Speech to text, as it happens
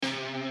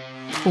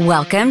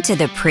Welcome to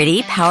the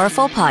Pretty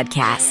Powerful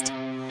Podcast,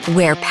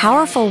 where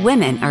powerful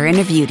women are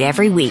interviewed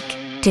every week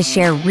to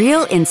share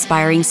real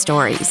inspiring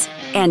stories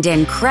and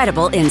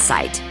incredible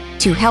insight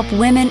to help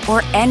women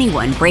or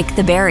anyone break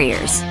the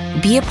barriers,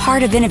 be a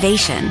part of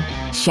innovation,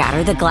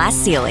 shatter the glass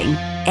ceiling,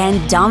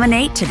 and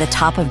dominate to the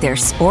top of their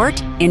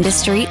sport,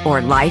 industry,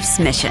 or life's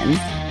mission.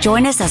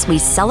 Join us as we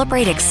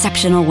celebrate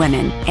exceptional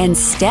women and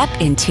step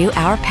into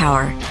our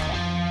power.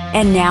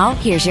 And now,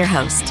 here's your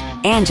host,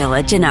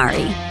 Angela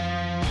Gennari.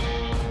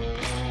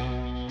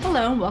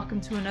 Hello, and welcome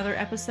to another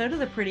episode of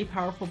the Pretty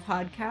Powerful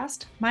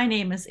Podcast. My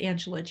name is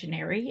Angela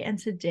Gennari, and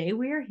today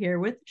we are here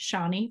with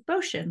Shani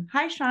Bocian.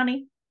 Hi,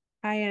 Shani.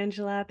 Hi,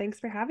 Angela. Thanks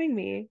for having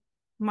me.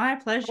 My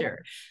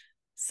pleasure.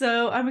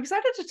 So I'm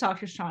excited to talk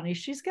to Shani.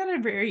 She's got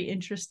a very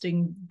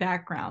interesting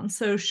background.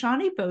 So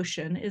Shani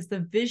Bocian is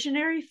the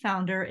visionary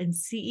founder and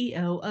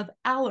CEO of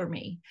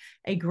Allerme,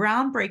 a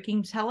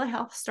groundbreaking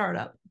telehealth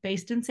startup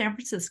based in San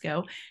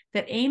Francisco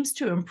that aims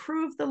to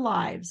improve the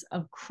lives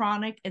of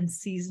chronic and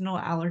seasonal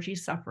allergy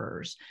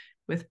sufferers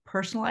with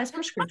personalized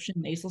prescription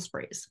nasal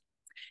sprays.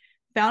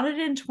 Founded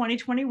in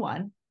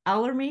 2021,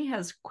 Allerme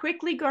has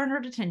quickly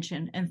garnered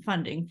attention and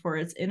funding for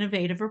its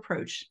innovative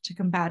approach to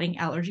combating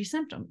allergy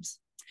symptoms.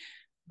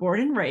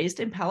 Born and raised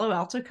in Palo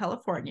Alto,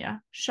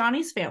 California,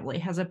 Shani's family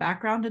has a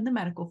background in the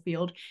medical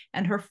field,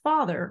 and her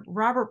father,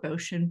 Robert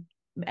Bocian,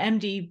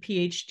 MD,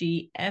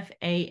 PhD,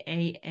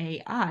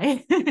 FAAAI,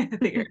 I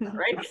think you're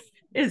right,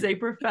 is a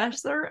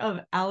professor of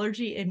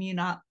allergy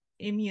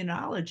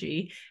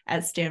immunology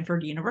at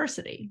Stanford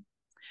University.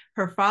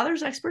 Her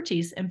father's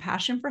expertise and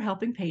passion for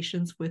helping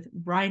patients with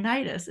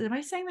rhinitis, am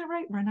I saying that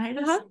right?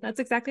 Rhinitis? That's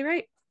exactly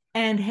right.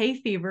 And hay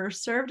fever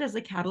served as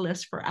a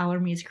catalyst for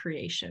Allerme's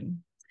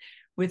creation.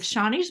 With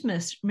Shani's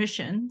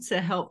mission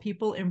to help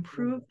people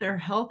improve their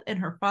health and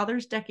her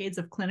father's decades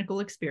of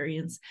clinical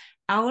experience,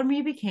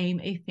 Allerme became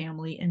a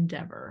family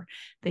endeavor.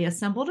 They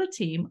assembled a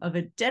team of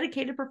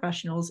dedicated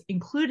professionals,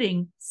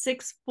 including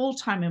 6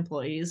 full-time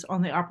employees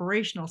on the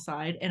operational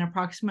side and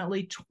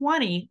approximately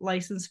 20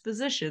 licensed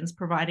physicians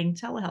providing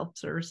telehealth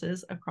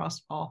services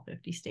across all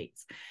 50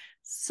 states.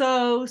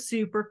 So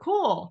super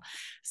cool.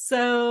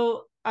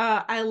 So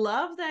I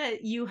love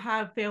that you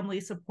have family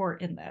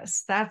support in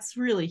this. That's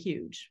really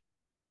huge.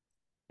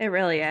 It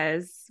really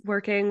is.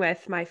 Working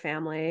with my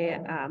family,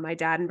 my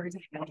dad in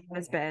particular,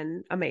 has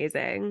been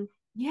amazing.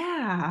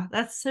 Yeah,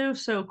 that's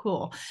so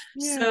cool.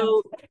 Yeah.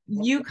 So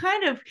you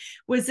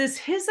was this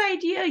his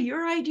idea,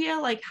 your idea?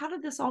 Like, how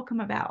did this all come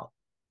about?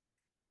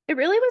 It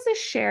really was a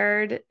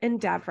shared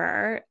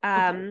endeavor.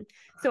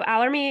 So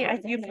Allerme, as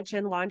you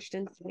mentioned, launched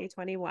in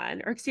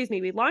 2021, or excuse me,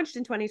 we launched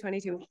in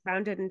 2022,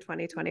 founded in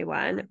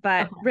 2021,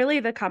 but really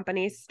the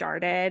company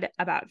started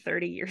about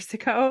 30 years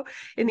ago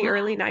in the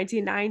early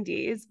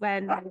 1990s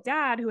when my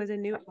dad, who was a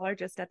new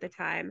allergist at the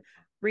time,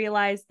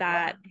 realized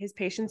that his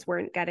patients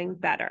weren't getting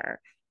better.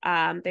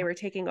 They were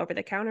taking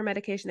over-the-counter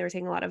medication. They were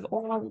taking a lot of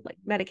oral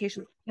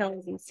medication,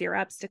 pills and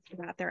syrups to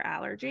combat their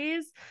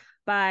allergies,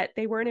 but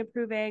they weren't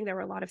improving. There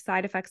were a lot of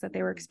side effects that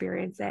they were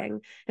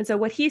experiencing. And so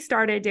what he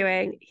started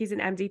doing, he's an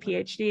MD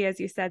PhD, as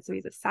you said, so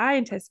he's a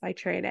scientist by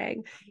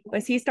training,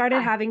 was he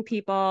started having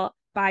people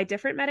buy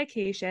different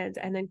medications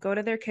and then go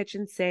to their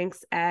kitchen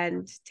sinks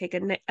and take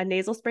a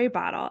nasal spray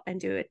bottle and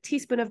do a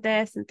teaspoon of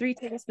this and 3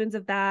 tablespoons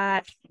of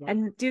that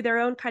and do their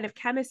own kind of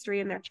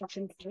chemistry in their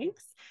kitchen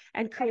sinks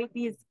and create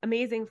these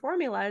amazing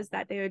formulas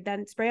that they would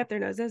then spray up their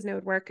noses, and it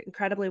would work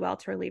incredibly well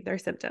to relieve their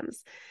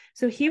symptoms.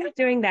 So he was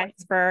doing that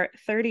for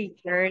 30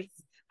 years.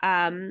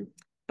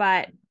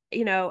 But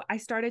I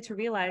started to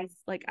realize,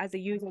 like, as a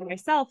user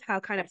myself, how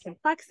kind of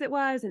complex it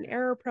was and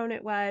error prone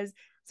it was.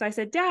 So I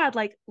said, Dad,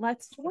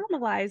 let's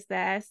formalize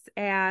this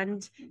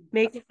and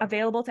make it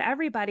available to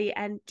everybody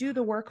and do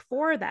the work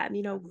for them.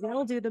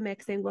 We'll do the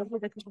mixing, we'll do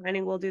the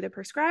combining, we'll do the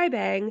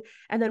prescribing,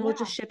 and then we'll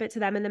just ship it to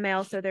them in the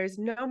mail. So there's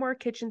no more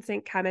kitchen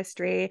sink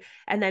chemistry.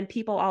 And then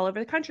people all over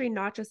the country,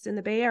 not just in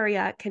the Bay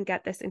Area, can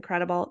get this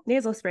incredible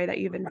nasal spray that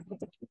you've invented.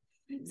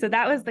 So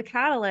that was the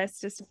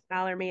catalyst just to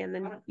Allerme. And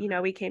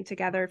then, we came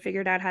together,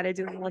 figured out how to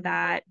do all of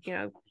that,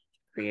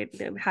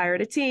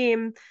 hired a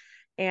team.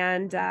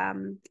 And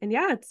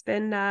yeah, it's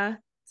been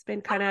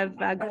kind of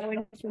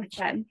going since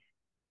then.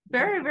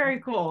 Very, very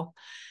cool.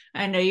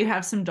 I know you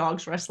have some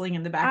dogs wrestling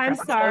in the background.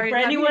 I'm sorry. So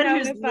for anyone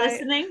who's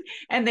listening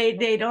and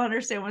they don't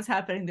understand what's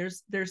happening,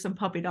 there's some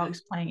puppy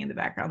dogs playing in the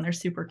background. They're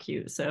super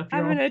cute. So if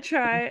I'm going to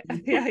try.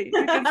 Yeah, you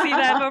can see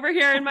them over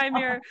here in my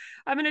mirror.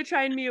 I'm going to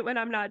try and mute when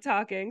I'm not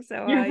talking.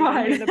 So you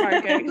don't hear the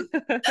barking.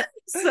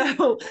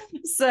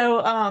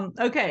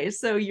 Okay.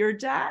 So your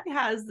dad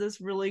has this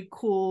really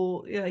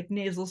cool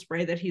nasal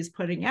spray that he's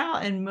putting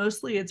out, and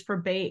mostly it's for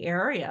Bay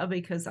Area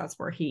because that's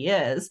where he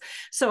is.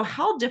 So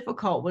how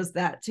difficult was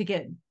that to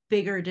get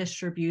bigger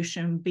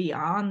distribution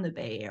beyond the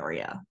Bay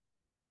Area?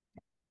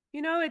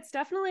 It's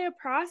definitely a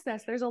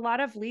process. There's a lot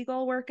of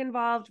legal work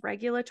involved,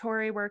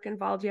 regulatory work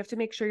involved. You have to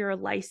make sure you're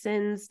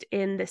licensed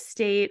in the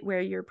state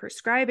where you're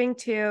prescribing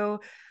to.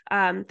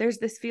 There's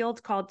this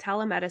field called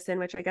telemedicine,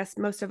 which I guess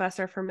most of us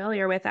are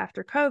familiar with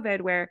after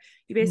COVID, where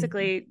you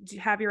basically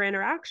have your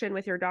interaction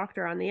with your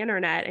doctor on the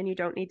internet and you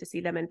don't need to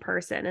see them in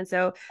person. And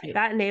so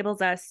that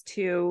enables us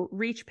to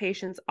reach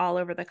patients all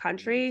over the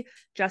country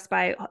just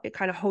by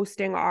kind of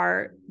hosting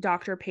our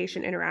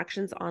doctor-patient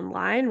interactions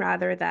online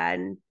rather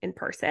than in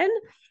person.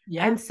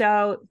 Yeah. And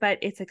so, but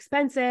it's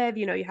expensive.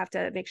 You know, you have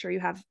to make sure you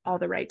have all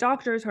the right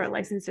doctors who are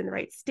licensed in the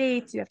right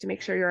states. You have to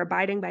make sure you're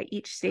abiding by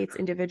each state's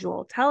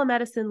individual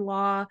telemedicine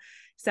law.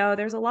 So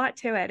there's a lot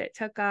to it. It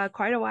took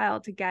quite a while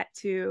to get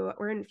to,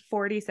 we're in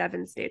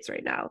 47 states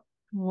right now.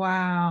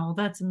 Wow,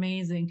 that's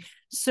amazing.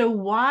 So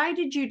why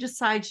did you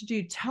decide to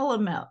do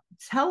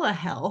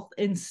telehealth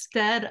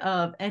instead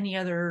of any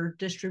other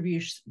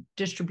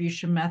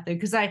distribution method?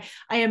 Because I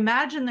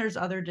imagine there's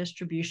other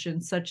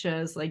distributions, such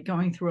as like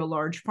going through a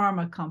large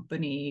pharma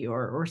company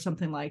or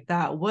something like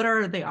that. What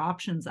are the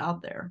options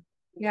out there?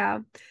 Yeah,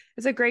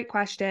 it's a great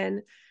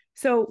question.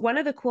 So one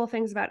of the cool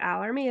things about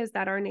Allermy is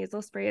that our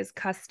nasal spray is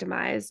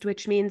customized,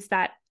 which means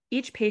that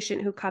each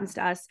patient who comes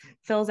to us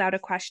fills out a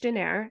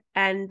questionnaire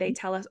and they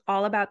tell us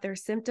all about their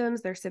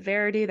symptoms, their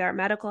severity, their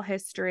medical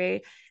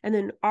history. And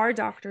then our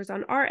doctors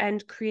on our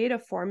end create a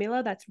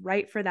formula that's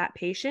right for that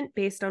patient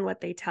based on what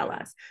they tell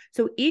us.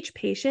 So each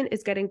patient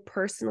is getting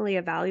personally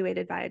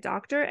evaluated by a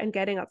doctor and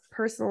getting a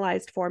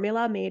personalized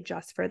formula made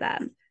just for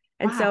them.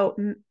 And so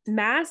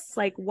mass,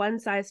 like one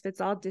size fits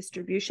all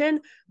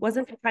distribution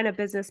wasn't the kind of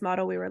business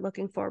model we were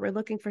looking for. We're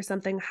looking for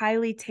something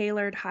highly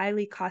tailored,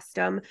 highly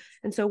custom.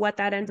 And so what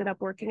that ended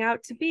up working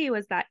out to be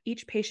was that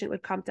each patient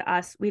would come to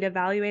us, we'd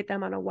evaluate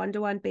them on a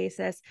one-to-one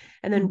basis,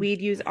 and then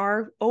we'd use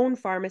our own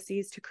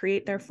pharmacies to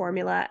create their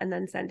formula and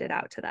then send it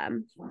out to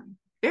them.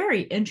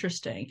 Very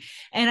interesting.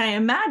 And I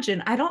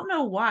imagine, I don't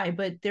know why,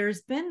 but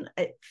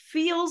it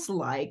feels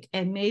like,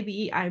 and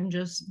maybe I'm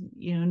just,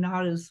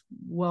 not as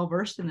well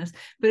versed in this,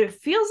 but it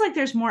feels like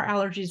there's more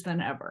allergies than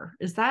ever.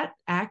 Is that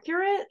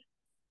accurate?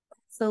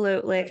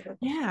 Absolutely.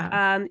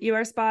 Yeah. You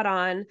are spot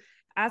on.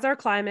 As our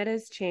climate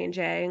is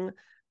changing,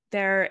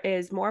 there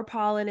is more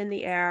pollen in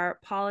the air.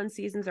 Pollen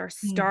seasons are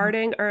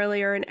starting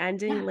earlier and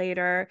ending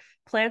later.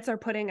 Plants are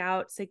putting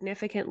out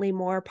significantly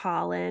more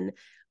pollen.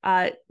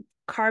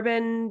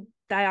 Carbon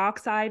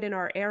dioxide in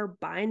our air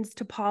binds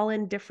to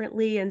pollen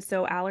differently. And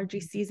so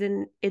allergy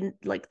season in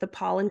like the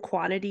pollen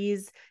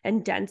quantities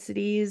and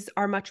densities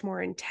are much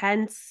more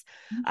intense.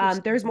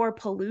 There's more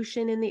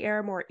pollution in the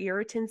air, more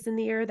irritants in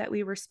the air that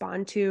we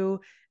respond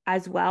to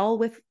as well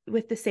with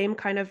the same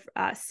kind of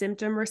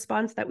symptom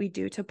response that we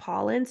do to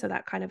pollen. So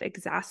that kind of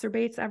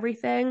exacerbates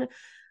everything.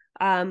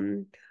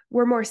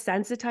 We're more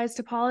sensitized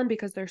to pollen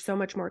because there's so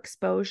much more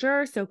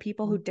exposure. So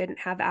people who didn't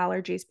have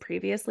allergies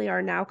previously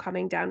are now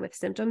coming down with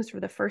symptoms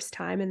for the first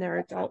time in their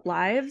adult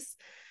lives.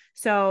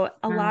 So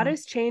a lot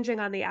is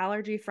changing on the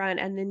allergy front,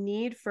 and the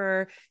need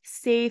for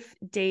safe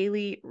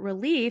daily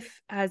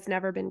relief has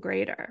never been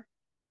greater.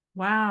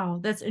 Wow,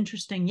 that's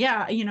interesting.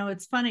 Yeah,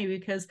 it's funny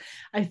because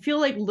I feel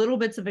like little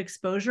bits of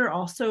exposure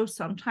also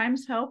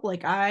sometimes help.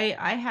 Like I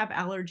have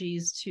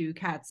allergies to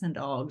cats and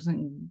dogs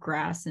and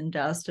grass and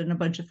dust and a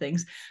bunch of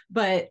things,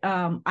 but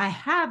I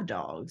have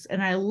dogs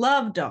and I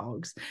love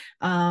dogs,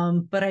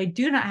 but I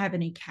do not have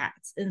any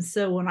cats. And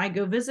so when I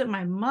go visit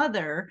my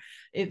mother,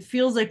 it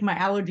feels like my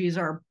allergies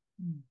are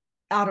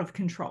out of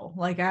control.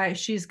 Like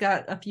she's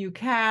got a few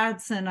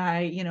cats and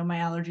my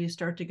allergies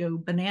start to go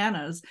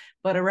bananas,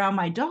 but around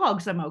my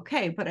dogs, I'm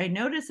okay. But I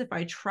notice if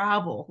I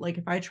travel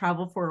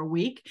for a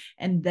week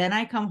and then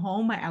I come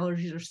home, my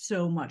allergies are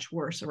so much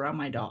worse around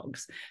my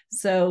dogs.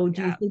 So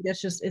do you think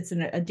that's just, it's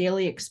a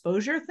daily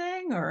exposure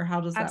thing, or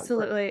how does that work?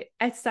 Absolutely.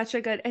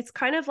 It's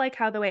kind of like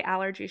how the way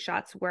allergy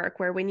shots work,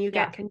 where when you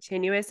get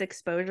continuous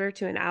exposure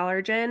to an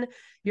allergen,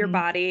 your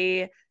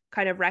body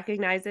kind of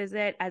recognizes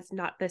it as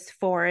not this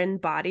foreign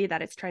body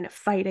that it's trying to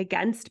fight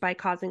against by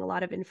causing a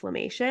lot of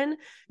inflammation.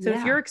 So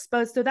if you're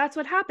exposed, so that's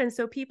what happens.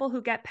 So people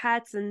who get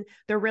pets and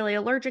they're really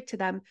allergic to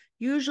them,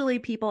 usually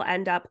people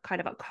end up kind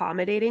of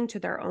accommodating to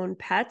their own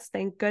pets,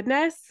 thank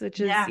goodness, which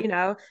is,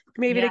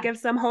 maybe to give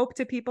some hope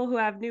to people who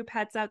have new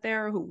pets out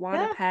there or who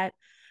want a pet.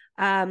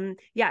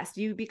 Yes,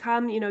 you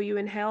become, you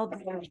inhale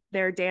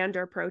their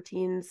dander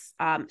proteins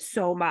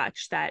so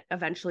much that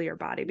eventually your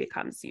body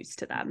becomes used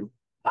to them.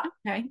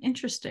 Okay,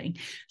 interesting.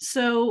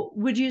 So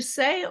would you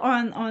say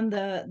on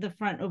the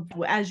front of,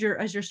 as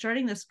you're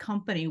starting this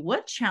company,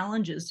 what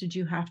challenges did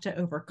you have to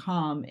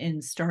overcome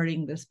in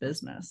starting this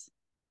business?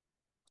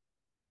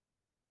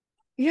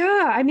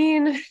 Yeah, I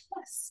mean,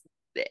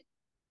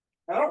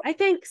 I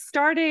think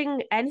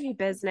starting any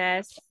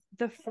business,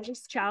 the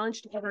first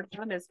challenge to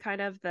overcome is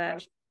kind of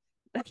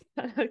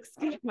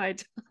excuse my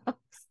dogs.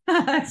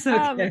 That's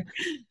okay.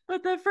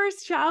 But the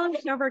first challenge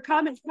to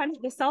overcome is kind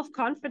of the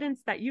self-confidence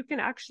that you can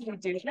actually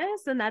do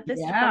this, and that this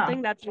is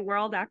something that the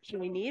world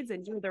actually needs,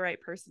 and you're the right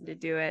person to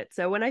do it.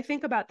 So when I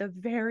think about the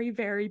very,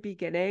 very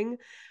beginning,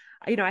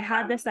 I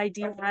had this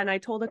idea and I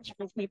told a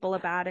couple of people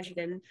about it.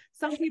 And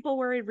some people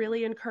were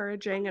really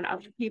encouraging and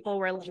other people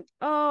were like,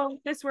 oh,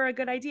 if this were a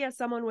good idea,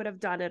 someone would have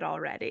done it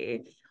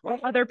already. Or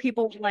other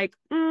people were like,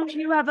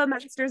 you have a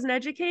master's in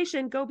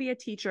education, go be a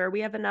teacher.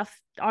 We have enough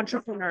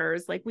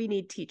entrepreneurs, like we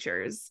need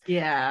teachers.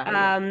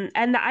 Yeah.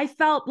 And I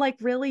felt like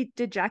really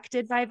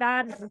dejected by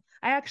that.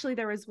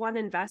 There was one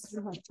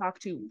investor who I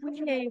talked to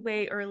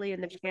way early in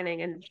the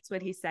beginning. And that's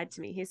what he said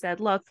to me. He said,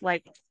 look,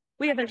 like,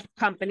 we have a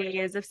company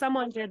is if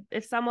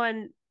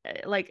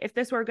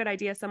this were a good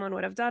idea, someone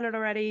would have done it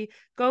already.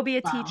 Go be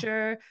a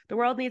teacher. The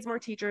world needs more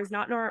teachers,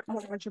 not more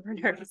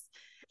entrepreneurs.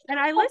 And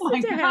I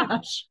listened to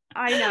him.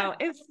 I know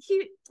if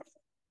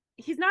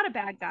he's not a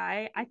bad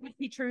guy. I think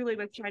he truly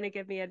was trying to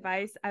give me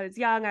advice. I was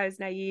young. I was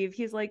naive.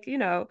 He's like,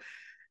 the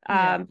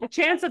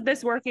chance of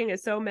this working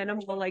is so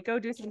minimal. Like, go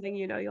do something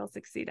you'll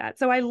succeed at.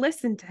 So I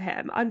listened to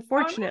him,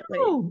 unfortunately.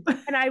 Oh, no.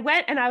 And I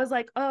went and I was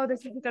like, oh,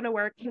 this isn't going to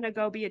work. I'm going to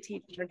go be a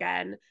teacher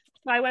again.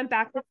 So I went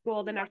back to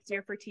school the next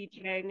year for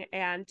teaching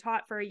and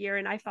taught for a year.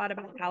 And I thought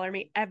about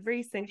Mallory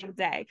every single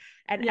day.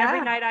 And every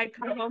night I'd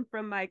come home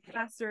from my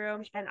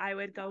classroom and I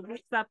would go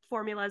mix up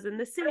formulas in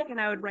the sink and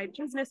I would write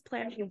business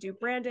plans and do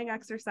branding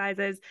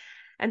exercises.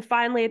 And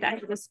finally, at the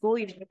end of the school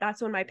year,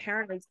 that's when my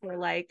parents were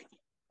like,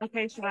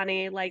 okay,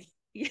 Shani, like,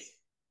 it's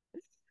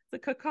a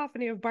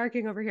cacophony of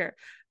barking over here.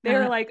 They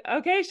were like,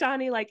 okay,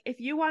 Shani, like, if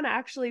you want to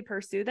actually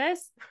pursue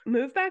this,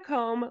 move back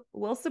home.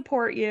 We'll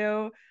support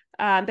you.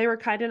 They were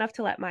kind enough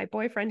to let my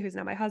boyfriend, who's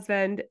now my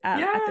husband, at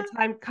the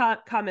time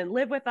come and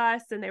live with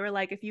us. And they were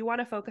like, if you want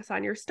to focus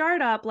on your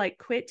startup, like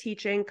quit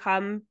teaching,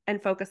 come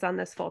and focus on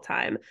this full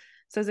time.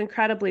 So I was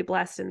incredibly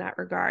blessed in that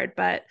regard.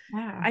 But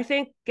I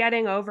think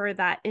getting over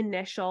that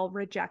initial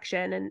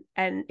rejection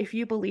and if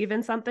you believe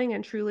in something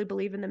and truly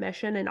believe in the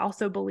mission and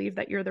also believe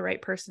that you're the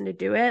right person to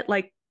do it,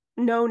 like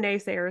no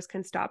naysayers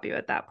can stop you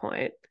at that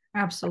point.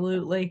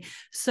 Absolutely.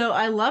 So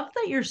I love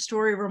that your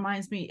story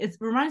reminds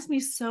me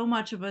so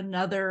much of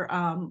another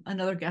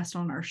guest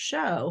on our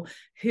show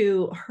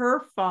who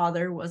her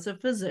father is a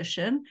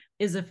physician,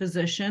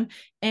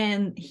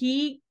 and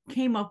he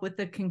came up with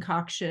a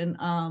concoction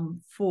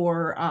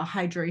for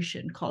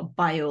hydration called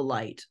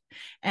BioLite.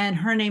 And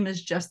her name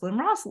is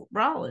Jesslyn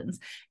Rollins.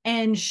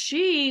 And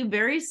she,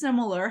 very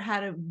similar,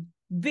 had a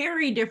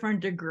very different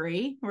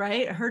degree,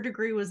 right? Her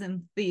degree was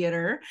in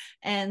theater.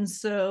 And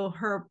so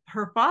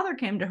her father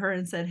came to her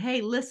and said, hey,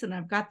 listen,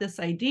 I've got this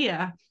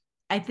idea.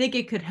 I think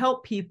it could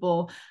help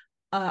people.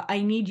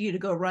 I need you to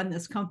go run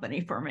this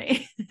company for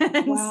me.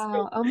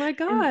 Wow. Oh my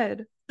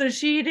God. So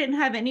she didn't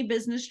have any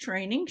business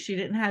training. She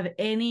didn't have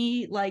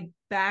any like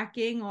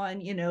backing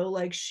on,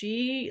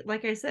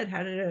 like I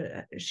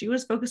said, she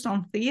was focused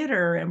on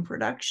theater and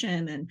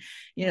production. And,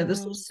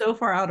 this was so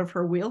far out of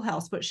her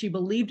wheelhouse, but she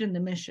believed in the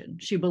mission.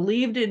 She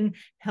believed in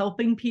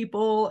helping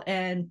people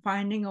and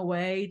finding a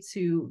way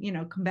to,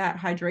 combat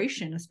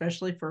hydration,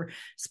 especially for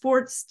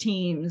sports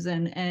teams.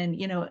 And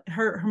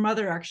her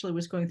mother actually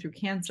was going through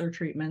cancer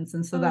treatments.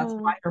 And so that's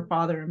why her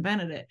father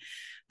invented it.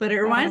 But it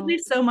reminds me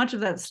so much of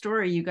that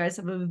story. You guys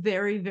have a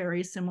very,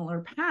 very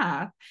similar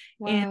path.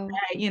 And,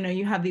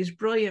 you have these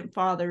brilliant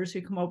fathers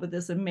who come up with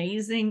this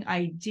amazing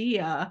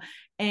idea.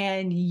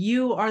 And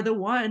you are the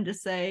one to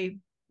say,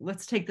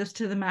 let's take this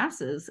to the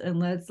masses and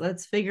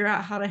let's figure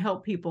out how to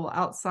help people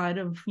outside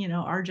of,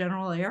 our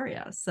general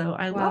area. So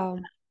I love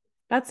that.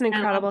 That's an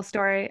incredible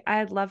story.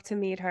 I'd love to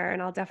meet her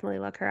and I'll definitely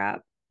look her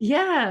up.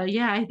 Yeah.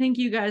 I think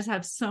you guys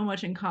have so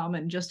much in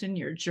common just in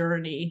your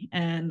journey.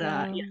 And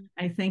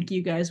I think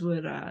you guys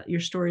would,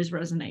 your stories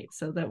resonate.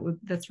 So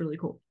that's really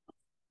cool.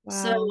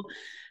 Wow.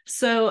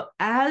 So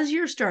as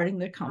you're starting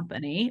the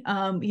company,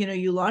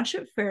 you launched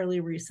it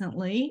fairly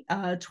recently.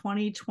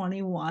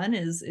 2021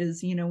 is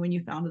when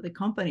you founded the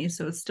company.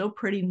 So it's still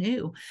pretty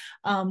new.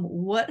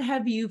 What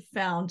have you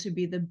found to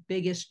be the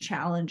biggest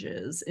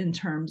challenges in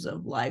terms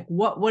of like,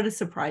 what has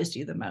surprised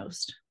you the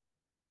most?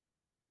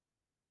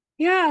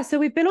 Yeah, so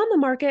we've been on the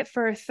market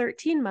for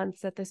 13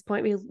 months at this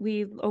point.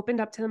 We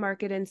opened up to the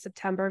market in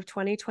September of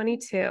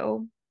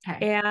 2022.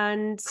 Okay.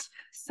 And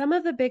some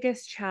of the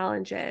biggest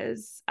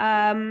challenges,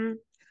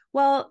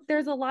 well,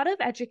 there's a lot of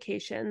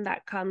education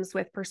that comes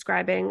with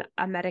prescribing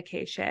a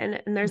medication,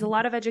 and there's a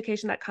lot of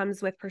education that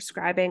comes with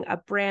prescribing a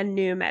brand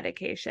new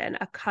medication,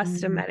 a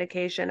custom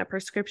medication, a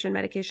prescription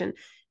medication,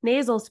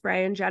 nasal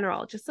spray in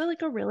general, just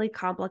like a really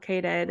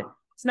complicated.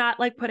 It's not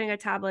like putting a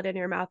tablet in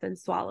your mouth and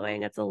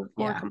swallowing. It's a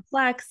more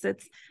complex.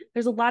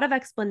 There's a lot of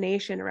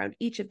explanation around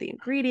each of the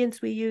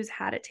ingredients we use,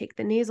 how to take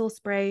the nasal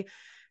spray.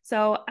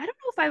 So I don't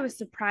know if I was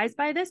surprised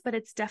by this, but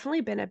it's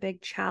definitely been a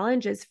big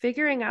challenge is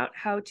figuring out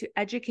how to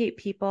educate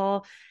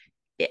people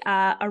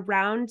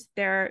around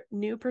their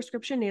new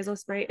prescription nasal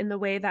spray in the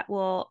way that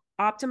will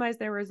optimize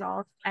their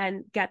results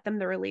and get them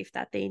the relief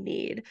that they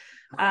need.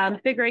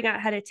 Figuring out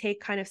how to take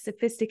kind of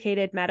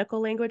sophisticated medical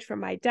language from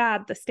my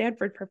dad, the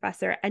Stanford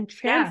professor, and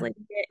translate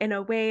it in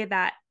a way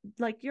that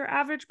like your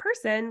average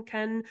person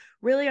can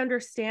really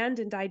understand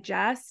and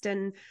digest,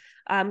 and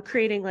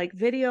creating like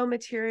video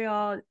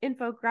material,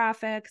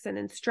 infographics, and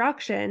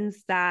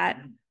instructions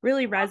that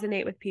really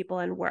resonate with people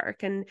and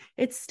work. And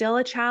it's still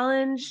a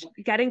challenge.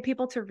 Getting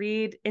people to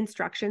read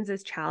instructions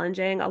is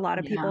challenging. A lot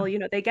of people,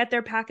 they get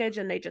their package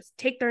and they just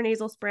take their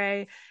nasal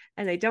spray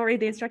and they don't read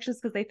the instructions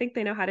because they think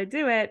they know how to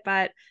do it,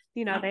 but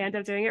they end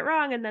up doing it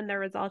wrong and then their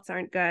results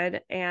aren't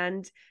good.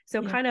 And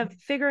so kind of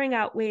figuring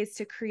out ways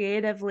to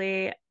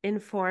creatively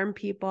inform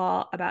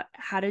people about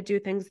how to do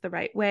things the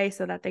right way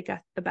so that they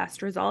get the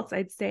best results,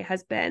 I'd say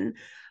has been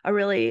a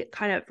really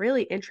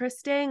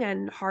interesting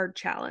and hard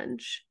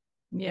challenge.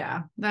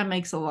 Yeah, that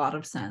makes a lot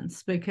of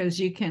sense, because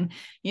you can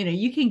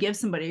give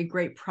somebody a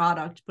great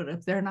product, but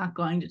if they're not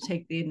going to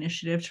take the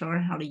initiative to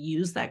learn how to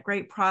use that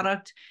great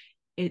product,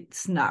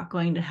 it's not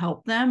going to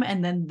help them.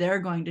 And then they're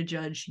going to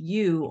judge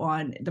you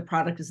on the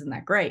product isn't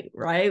that great,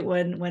 right?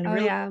 When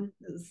really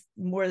it's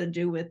more to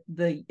do with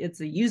it's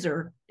a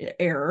user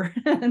error.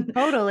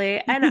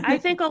 Totally. And I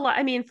think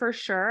for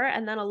sure.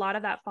 And then a lot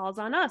of that falls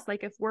on us.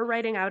 Like if we're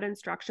writing out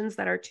instructions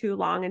that are too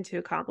long and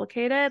too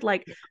complicated,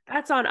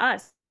 that's on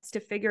us to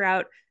figure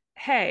out,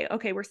 hey,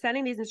 okay, we're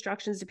sending these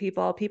instructions to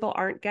people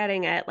aren't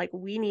getting it. Like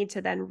we need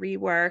to then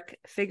rework,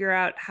 figure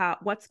out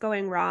what's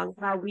going wrong,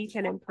 how we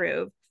can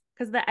improve.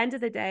 Because at the end of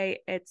the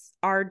day, it's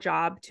our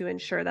job to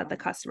ensure that the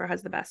customer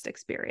has the best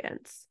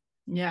experience.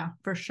 Yeah,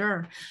 for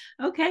sure.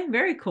 Okay,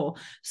 very cool.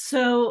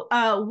 So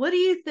what do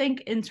you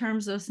think in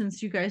terms of,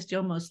 since you guys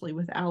deal mostly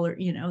with the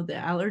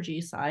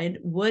allergy side,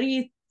 what do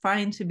you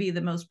find to be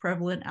the most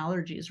prevalent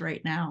allergies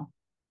right now?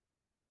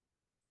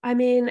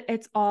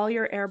 It's all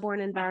your airborne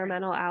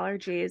environmental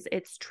allergies.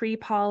 It's tree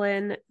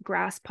pollen,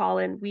 grass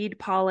pollen, weed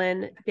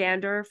pollen,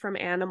 dander from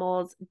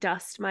animals,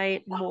 dust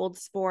mite, mold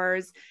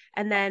spores.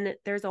 And then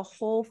there's a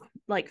whole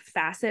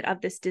facet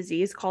of this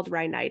disease called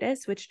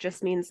rhinitis, which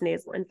just means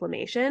nasal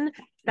inflammation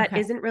that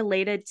isn't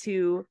related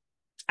to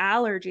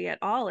allergy at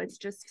all. It's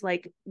just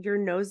like your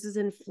nose is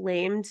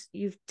inflamed.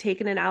 You've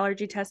taken an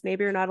allergy test.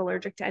 Maybe you're not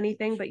allergic to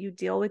anything, but you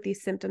deal with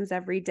these symptoms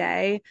every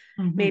day.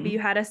 Mm-hmm. Maybe you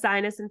had a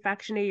sinus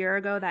infection a year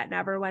ago that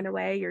never went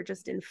away. You're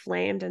just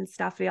inflamed and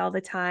stuffy all the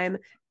time.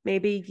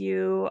 Maybe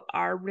you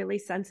are really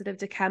sensitive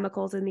to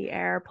chemicals in the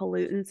air,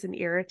 pollutants and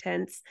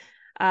irritants.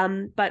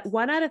 But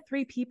 1 out of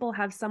 3 people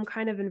have some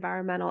kind of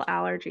environmental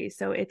allergy.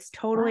 So it's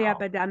totally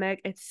epidemic.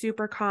 It's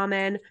super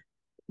common.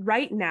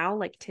 Right now,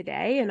 like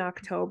today in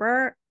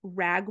October,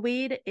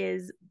 ragweed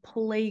is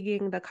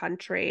plaguing the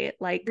country.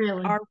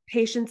 Really? Our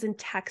patients in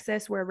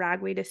Texas, where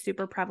ragweed is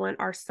super prevalent,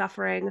 are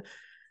suffering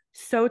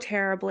so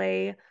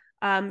terribly,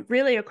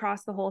 really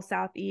across the whole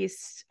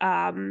Southeast.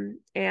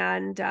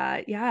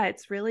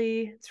 It's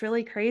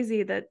really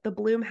crazy that the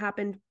bloom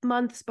happened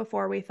months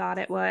before we thought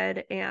it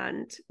would,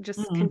 and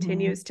just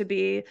continues to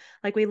be.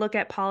 We look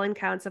at pollen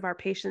counts of our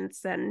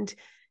patients and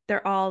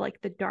they're all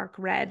the dark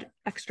red,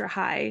 extra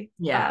high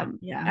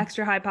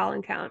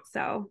pollen count.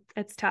 So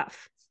it's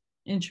tough.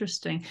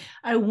 Interesting.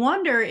 I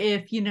wonder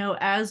if,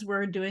 as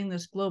we're doing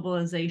this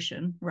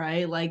globalization,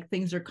 right?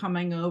 Things are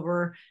coming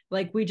over,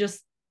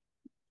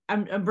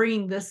 I'm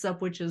bringing this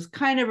up, which is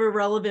kind of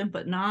irrelevant,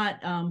 but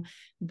not.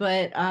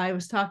 But I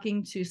was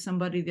talking to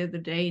somebody the other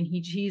day, and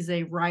he's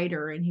a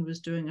writer, and he was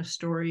doing a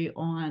story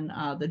on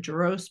the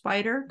Duro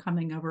spider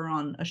coming over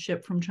on a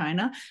ship from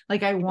China.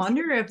 I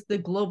wonder if the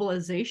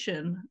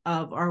globalization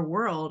of our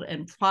world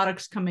and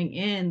products coming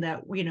in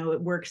that,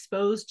 we're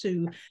exposed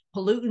to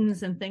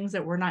pollutants and things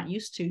that we're not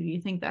used to. Do you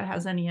think that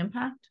has any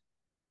impact?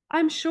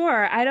 I'm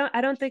sure.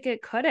 I don't think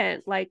it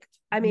couldn't.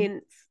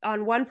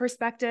 On one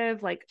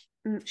perspective,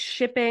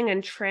 shipping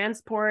and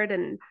transport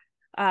and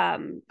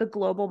the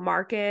global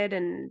market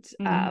and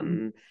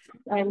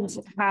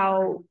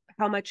how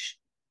much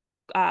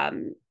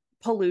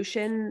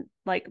pollution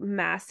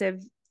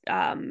massive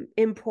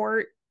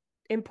import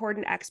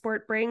and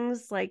export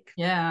brings.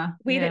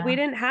 We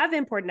didn't have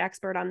import and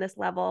export on this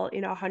level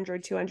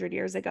 100 200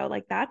 years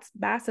ago. That's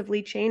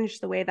massively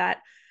changed the way that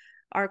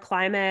our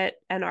climate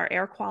and our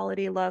air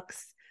quality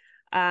looks.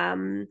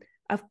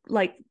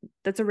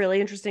 That's a really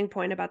interesting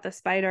point about the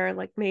spider,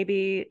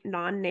 maybe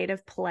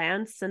non-native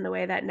plants, and the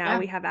way that now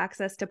we have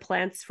access to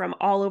plants from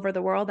all over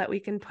the world that we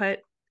can put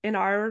in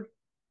our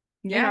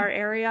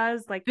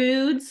areas,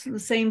 foods, the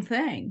same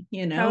thing,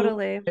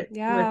 totally. With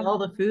all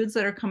the foods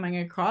that are coming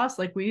across,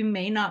 we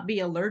may not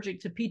be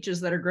allergic to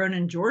peaches that are grown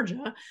in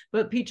Georgia,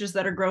 but peaches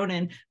that are grown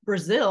in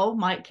Brazil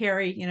might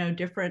carry,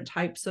 different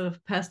types of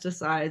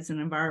pesticides and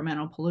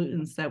environmental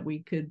pollutants that we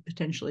could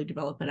potentially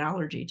develop an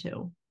allergy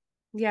to.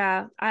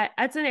 Yeah,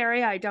 that's an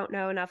area I don't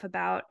know enough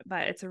about,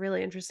 but it's a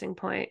really interesting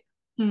point.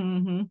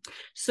 Mm-hmm.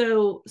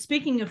 So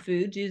speaking of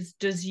food,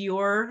 does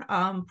your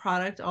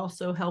product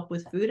also help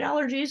with food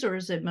allergies, or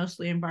is it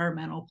mostly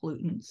environmental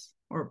pollutants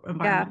or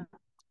environmental? Yeah,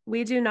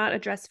 we do not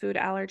address food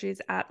allergies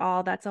at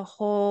all. That's a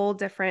whole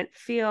different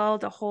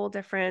field, a whole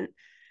different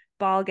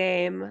ball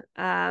game.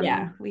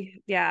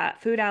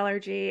 Food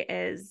allergy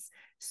is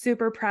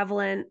super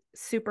prevalent,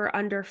 super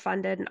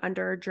underfunded and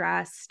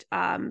underaddressed.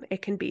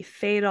 It can be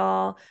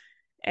fatal.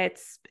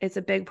 It's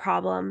a big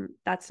problem.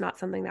 That's not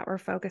something that we're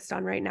focused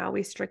on right now.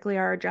 We strictly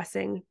are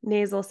addressing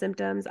nasal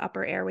symptoms,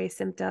 upper airway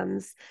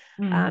symptoms.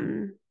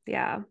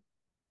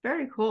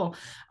 Very cool.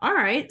 All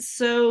right.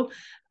 So,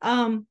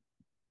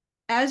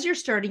 as you're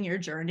starting your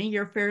journey,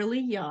 you're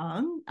fairly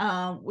young,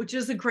 which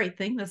is a great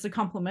thing. That's a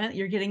compliment.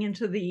 You're getting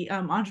into the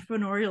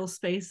entrepreneurial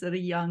space at a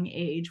young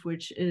age,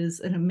 which is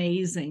an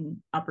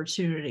amazing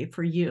opportunity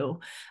for you,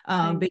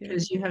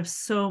 because you have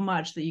so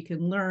much that you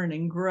can learn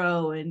and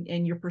grow,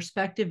 and your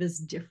perspective is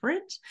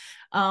different.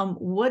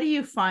 What do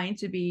you find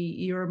to be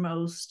your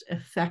most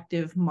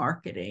effective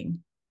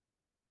marketing?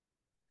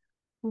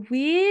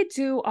 We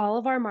do all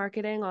of our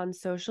marketing on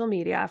social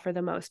media for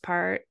the most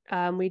part.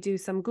 We do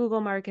some Google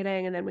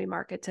marketing and then we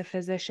market to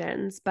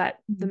physicians, but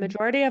the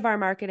majority of our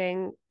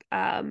marketing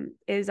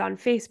is on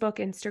Facebook,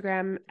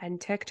 Instagram,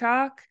 and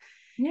TikTok.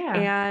 Yeah.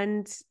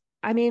 And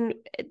I mean,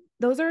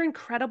 those are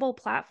incredible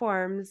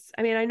platforms.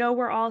 I mean, I know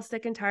we're all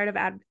sick and tired of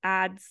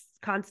ads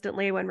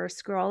constantly when we're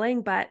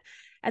scrolling, but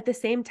at the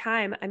same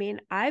time, I mean,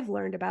 I've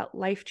learned about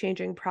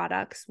life-changing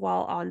products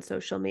while on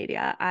social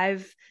media.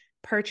 I've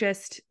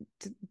purchased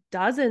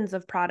dozens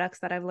of products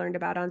that I've learned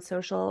about on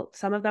social.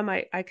 Some of them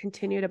I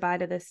continue to buy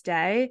to this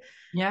day.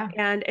 Yeah.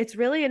 And it's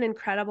really an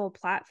incredible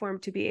platform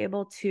to be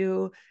able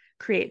to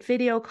create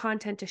video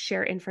content, to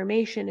share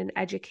information and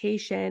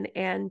education,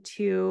 and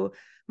to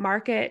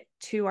market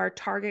to our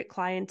target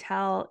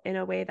clientele in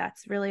a way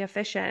that's really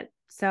efficient.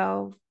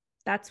 So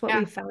that's what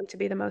we've found to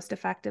be the most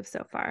effective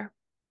so far.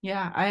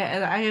 Yeah,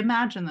 I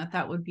imagine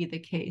that would be the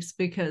case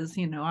because,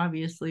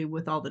 obviously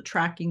with all the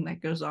tracking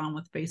that goes on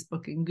with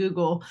Facebook and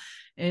Google,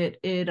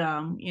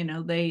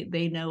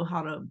 they know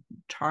how to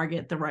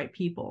target the right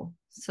people.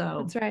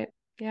 So that's right.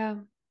 Yeah.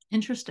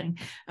 Interesting.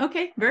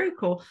 Okay, very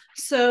cool.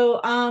 So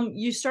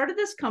you started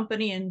this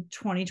company in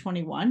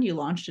 2021, you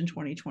launched in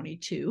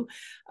 2022.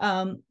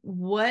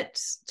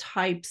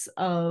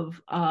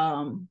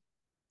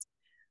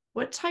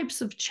 What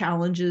types of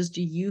challenges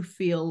do you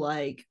feel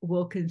like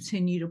will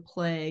continue to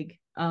plague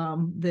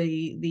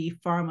the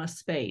pharma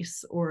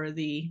space or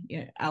the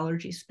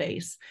allergy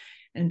space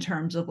in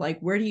terms of like,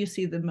 where do you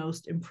see the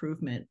most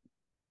improvement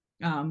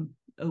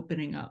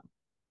opening up?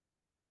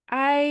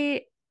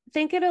 I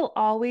think it'll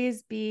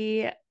always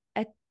be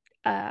a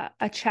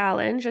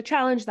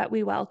challenge that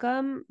we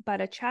welcome, but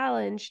a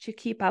challenge to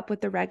keep up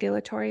with the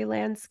regulatory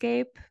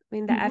landscape. I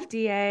mean, the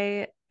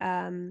FDA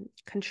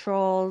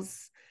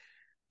controls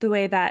the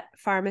way that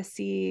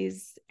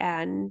pharmacies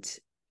and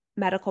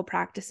medical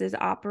practices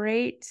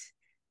operate.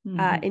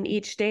 In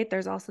each state,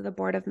 there's also the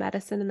Board of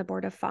Medicine and the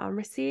Board of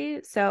Pharmacy.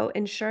 So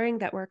ensuring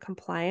that we're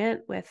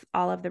compliant with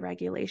all of the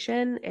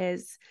regulation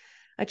is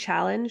a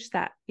challenge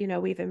that,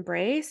 we've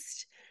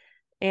embraced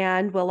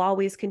and will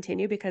always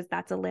continue because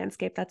that's a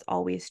landscape that's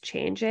always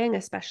changing,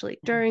 especially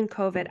during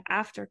COVID,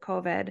 after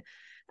COVID.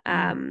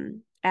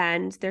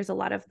 And there's a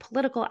lot of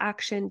political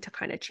action to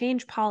kind of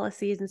change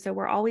policies. And so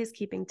we're always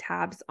keeping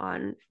tabs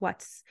on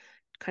what's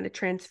kind of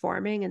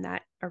transforming in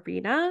that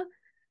arena.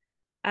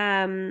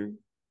 Yeah,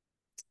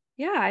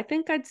 I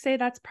think I'd say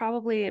that's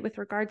probably, with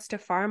regards to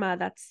pharma,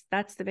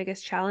 that's the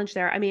biggest challenge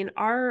there. I mean,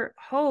 our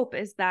hope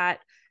is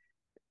that,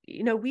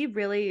 we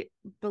really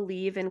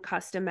believe in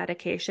custom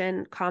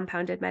medication,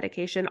 compounded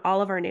medication.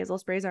 All of our nasal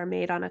sprays are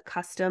made on a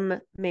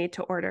custom made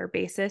to order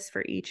basis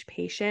for each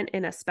patient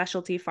in a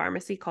specialty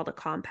pharmacy called a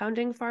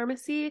compounding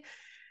pharmacy.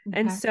 Okay.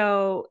 And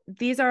so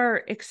these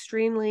are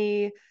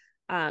extremely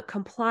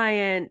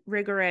compliant,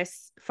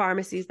 rigorous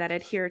pharmacies that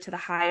adhere to the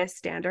highest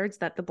standards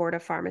that the Board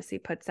of Pharmacy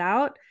puts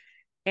out.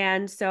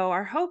 And so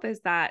our hope is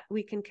that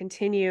we can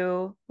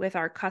continue with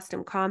our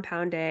custom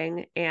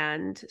compounding,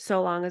 and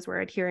so long as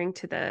we're adhering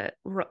to the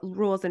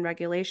rules and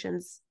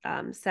regulations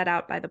set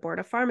out by the Board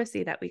of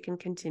Pharmacy, that we can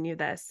continue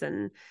this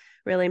and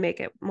really make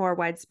it more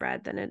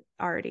widespread than it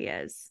already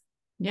is.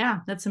 Yeah,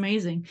 that's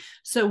amazing.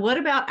 So what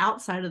about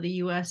outside of the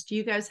US? Do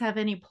you guys have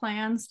any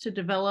plans to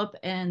develop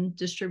and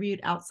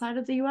distribute outside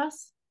of the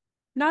US?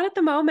 Not at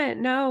the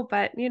moment, no,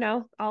 but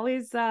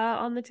always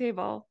on the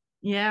table.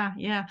 Yeah.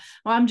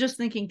 Well, I'm just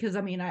thinking because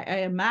I mean,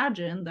 I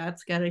imagine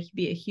that's got to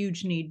be a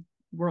huge need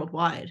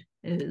worldwide.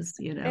 It is.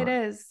 It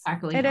is.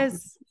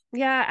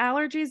 Yeah,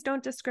 allergies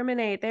don't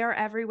discriminate. They are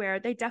everywhere.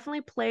 They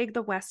definitely plague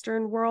the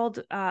Western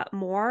world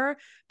more,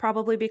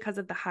 probably because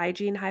of the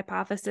hygiene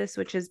hypothesis,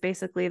 which is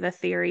basically the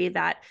theory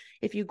that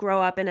if you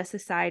grow up in a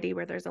society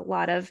where there's a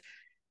lot of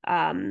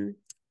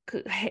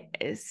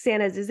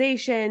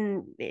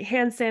sanitization,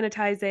 hand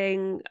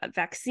sanitizing,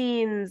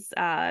 vaccines,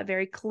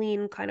 very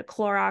clean kind of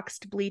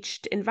Cloroxed,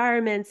 bleached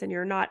environments, and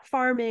you're not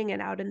farming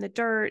and out in the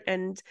dirt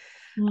and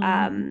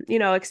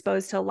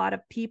exposed to a lot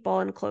of people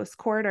in close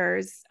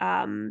quarters,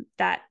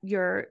 that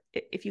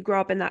if you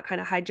grow up in that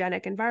kind of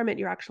hygienic environment,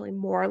 you're actually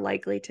more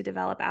likely to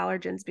develop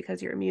allergens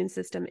because your immune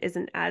system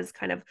isn't as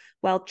kind of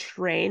well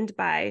trained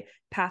by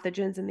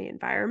pathogens in the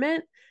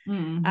environment,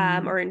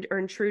 or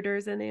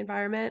intruders in the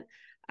environment.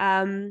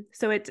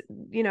 So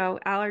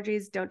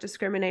allergies don't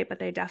discriminate, but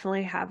they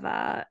definitely have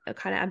a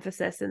kind of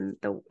emphasis in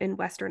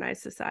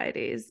westernized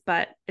societies,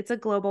 but it's a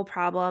global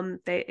problem.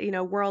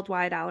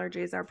 Worldwide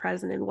allergies are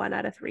present in 1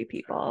 out of 3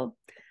 people.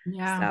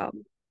 Yeah. So,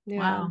 yeah.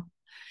 Wow.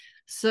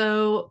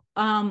 So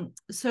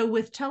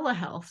with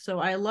telehealth, so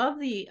I love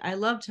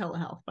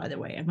telehealth, by the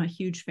way. I'm a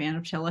huge fan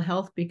of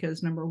telehealth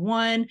because number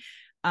one,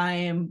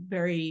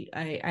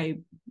 I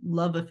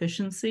love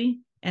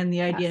efficiency and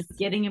the idea Yes. of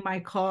getting in my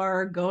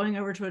car, going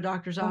over to a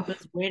doctor's Oh.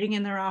 office, waiting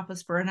in their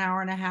office for an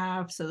hour and a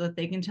half so that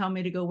they can tell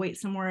me to go wait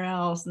somewhere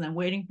else and then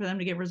waiting for them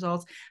to get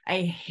results.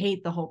 I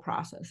hate the whole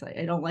process.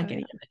 I don't like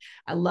any of it.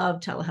 I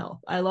love telehealth.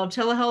 I love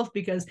telehealth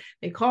because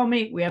they call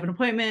me, we have an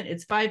appointment,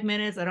 it's 5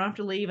 minutes, I don't have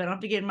to leave, I don't have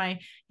to get in my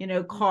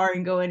car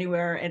and go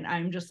anywhere. And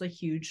I'm just a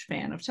huge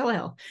fan of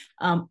telehealth.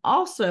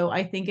 Also,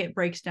 I think it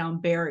breaks down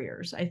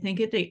barriers. I think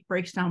it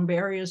breaks down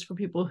barriers for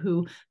people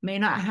who may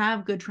not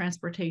have good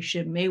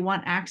transportation, may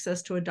want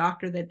access to a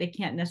doctor that they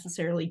can't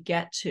necessarily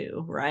get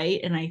to, right?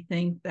 And I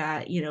think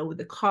that,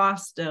 the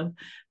cost of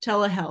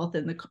telehealth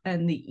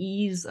and the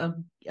ease of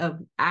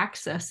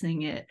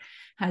accessing it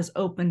has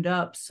opened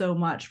up so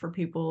much for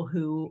people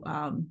who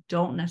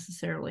don't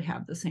necessarily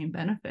have the same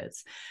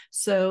benefits.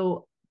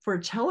 So for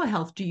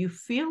telehealth, do you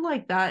feel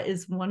like that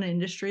is one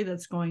industry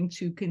that's going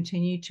to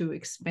continue to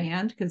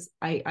expand? Because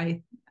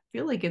I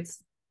feel like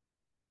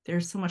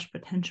there's so much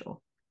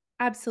potential.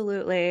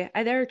 Absolutely.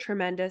 There are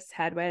tremendous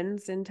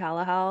headwinds in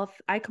telehealth.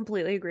 I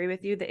completely agree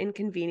with you. The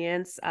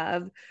inconvenience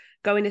of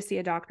going to see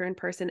a doctor in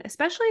person,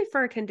 especially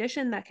for a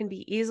condition that can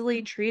be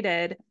easily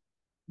treated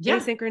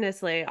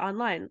asynchronously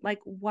online.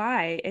 Like,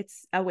 why?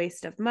 It's a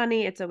waste of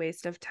money. It's a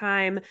waste of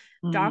time.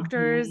 Mm-hmm.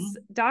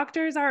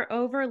 Doctors are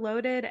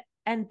overloaded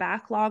and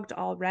backlogged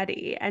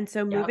already. And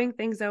so moving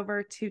things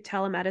over to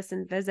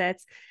telemedicine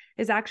visits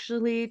is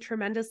actually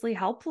tremendously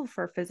helpful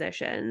for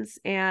physicians.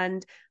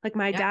 And like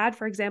my dad,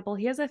 for example,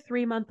 he has a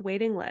 3-month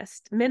waiting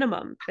list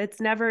minimum.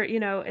 It's never,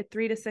 a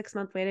 3 to 6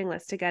 month waiting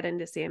list to get in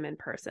to see him in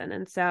person.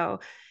 And so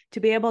to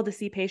be able to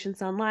see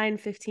patients online,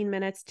 15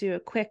 minutes, do a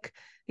quick,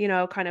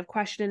 kind of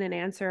question and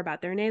answer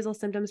about their nasal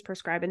symptoms,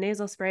 prescribe a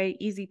nasal spray,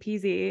 easy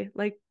peasy,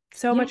 like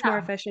so much more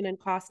efficient and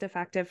cost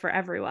effective for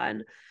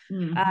everyone.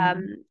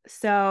 Mm-hmm.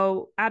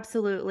 So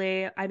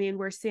absolutely. I mean,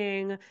 we're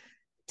seeing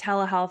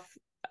telehealth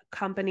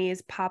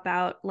companies pop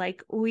out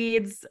like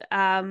weeds,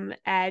 and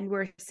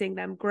we're seeing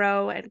them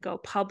grow and go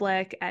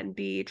public and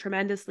be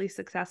tremendously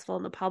successful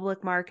in the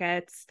public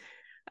markets,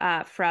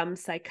 from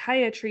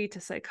psychiatry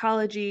to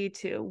psychology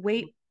to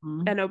weight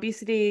and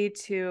obesity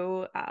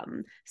to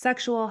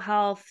sexual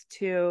health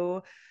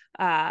to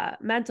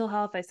mental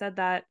health. I said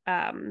that,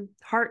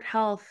 heart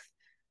health,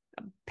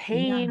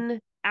 pain,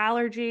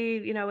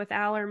 allergy, with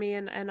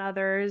Allermy and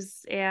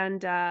others, and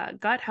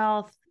gut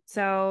health.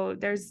 So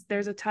there's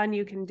a ton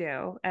you can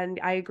do. And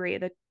I agree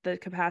that the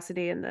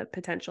capacity and the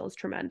potential is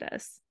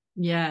tremendous.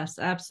 Yes,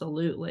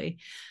 absolutely.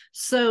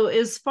 So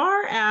as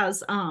far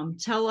as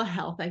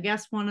telehealth, I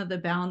guess one of the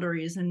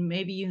boundaries, and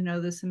maybe you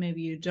know this and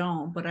maybe you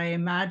don't, but I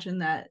imagine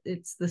that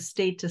it's the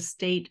state to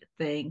state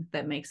thing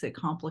that makes it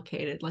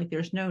complicated. Like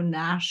there's no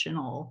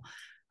national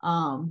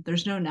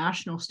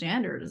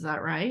standard. Is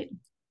that right?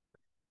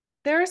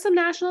 There are some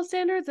national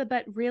standards,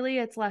 but really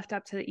it's left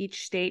up to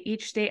each state.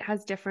 Each state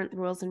has different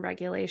rules and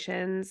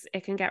regulations.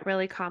 It can get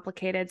really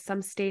complicated.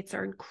 Some states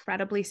are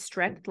incredibly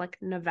strict, like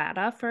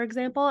Nevada, for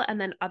example, and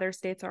then other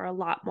states are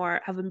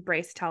have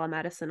embraced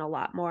telemedicine a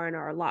lot more and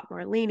are a lot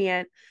more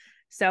lenient.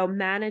 So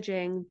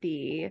managing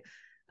the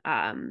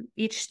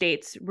each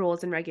state's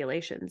rules and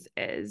regulations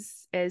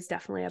is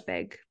definitely a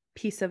big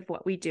piece of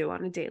what we do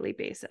on a daily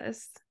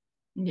basis.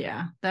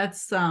 Yeah,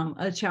 that's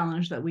a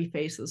challenge that we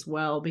face as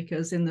well,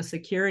 because in the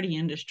security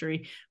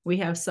industry, we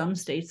have some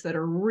states that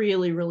are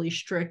really, really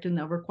strict and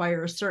they'll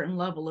require a certain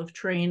level of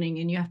training,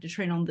 and you have to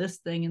train on this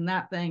thing and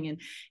that thing.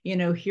 And,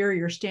 here are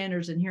your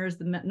standards and here's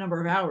the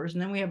number of hours.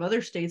 And then we have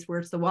other states where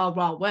it's the wild,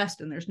 wild west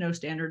and there's no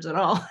standards at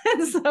all.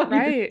 And so,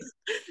 right.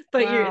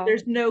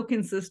 There's no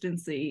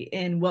consistency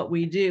in what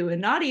we do.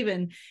 And not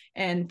even,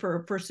 and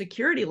for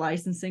security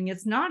licensing,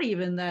 it's not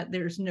even that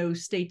there's no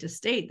state to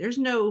state. There's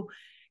no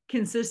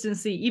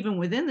consistency even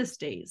within the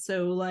state.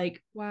 So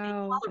like in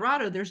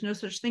Colorado, there's no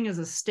such thing as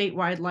a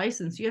statewide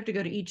license. You have to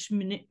go to each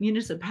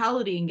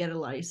municipality and get a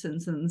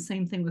license. And the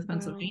same thing with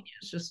Pennsylvania.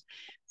 It's just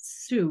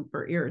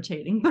super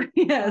irritating. But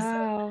yes,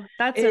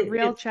 that's a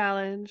real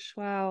challenge.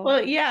 Wow.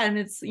 Well, yeah, and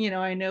it's,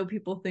 I know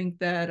people think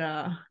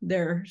that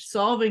they're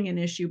solving an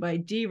issue by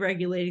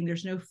deregulating.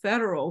 There's no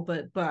federal,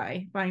 but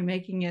by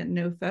making it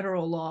no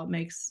federal law, it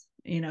makes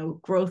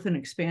growth and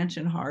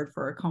expansion hard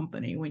for a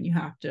company when you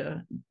have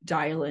to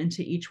dial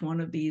into each one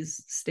of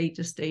these state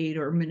to state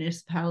or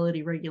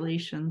municipality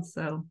regulations.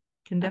 So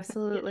can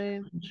definitely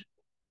absolutely.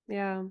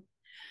 Yeah.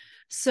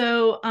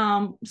 So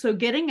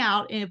getting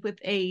out with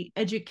a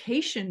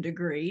education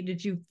degree,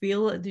 did you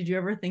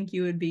ever think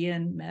you would be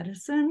in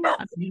medicine?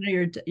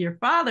 Your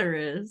father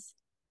is.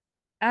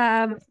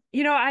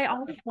 I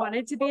always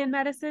wanted to be in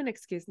medicine.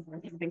 Excuse me,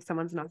 I think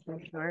someone's not for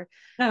sure.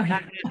 Oh,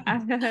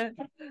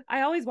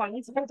 I always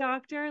wanted to be a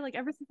doctor. Like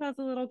ever since I was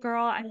a little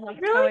girl, I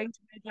loved really? going to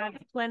my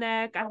dad's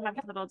clinic. I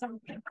had a little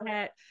doctor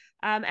kit.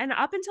 And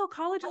up until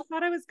college, I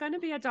thought I was going to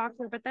be a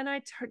doctor, but then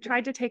I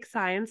tried to take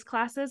science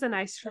classes and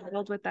I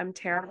struggled with them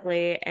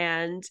terribly.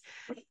 And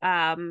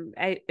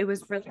it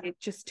was really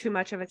just too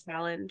much of a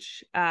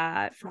challenge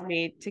for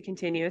me to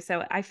continue.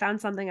 So I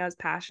found something I was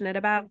passionate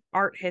about.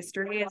 Art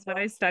history is what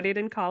I studied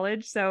in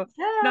college. So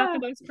not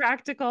the most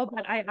practical,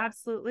 but I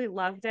absolutely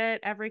loved it.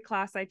 Every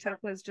class I took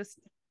was just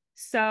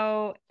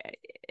so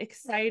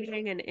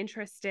exciting and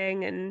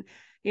interesting. And,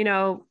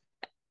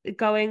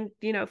 going,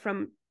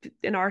 from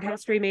an art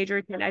history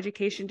major to an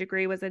education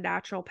degree was a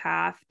natural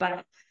path.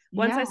 But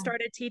once I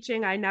started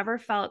teaching, I never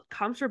felt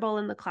comfortable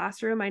in the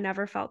classroom. I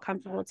never felt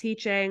comfortable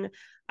teaching.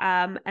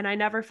 And I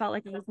never felt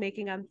like I was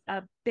making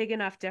a big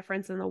enough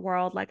difference in the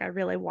world like I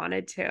really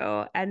wanted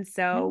to. And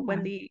so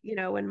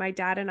when my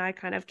dad and I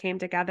kind of came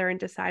together and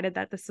decided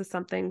that this was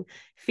something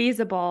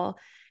feasible,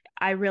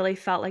 I really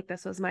felt like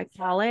this was my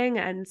calling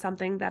and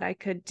something that I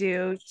could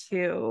do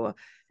to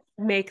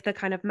make the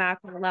kind of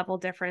macro level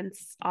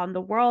difference on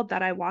the world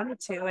that I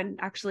wanted to, and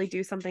actually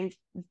do something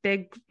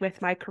big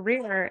with my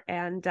career.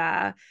 And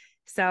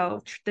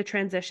so the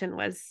transition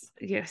was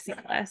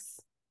seamless.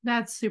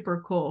 That's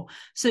super cool.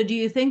 So do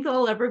you think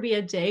there'll ever be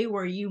a day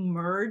where you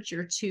merge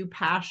your two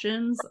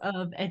passions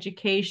of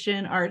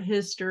education, art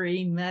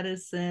history,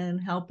 medicine,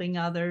 helping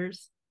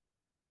others?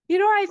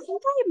 I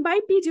think I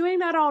might be doing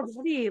that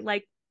already.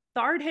 Like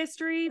the art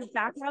history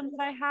background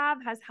that I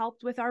have has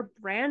helped with our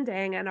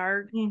branding and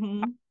our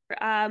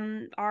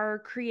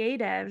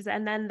creatives,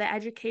 and then the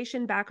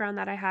education background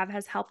that I have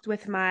has helped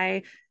with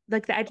the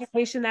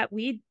education that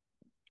we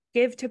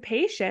give to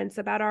patients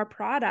about our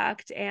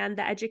product, and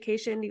the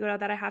education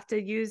that I have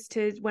to use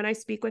to when I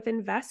speak with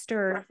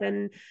investors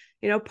and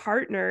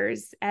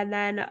partners, and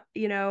then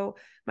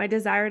my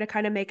desire to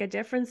kind of make a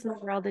difference in the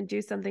world and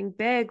do something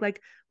big.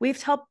 Like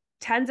we've helped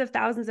tens of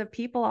thousands of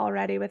people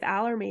already with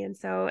Allermy, and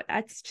so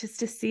it's just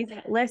to see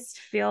that list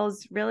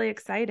feels really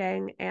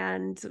exciting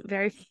and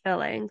very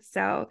fulfilling.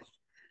 So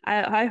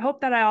I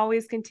hope that I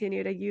always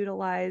continue to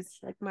utilize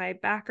like my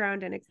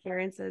background and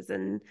experiences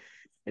and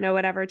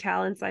whatever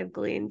talents I've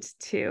gleaned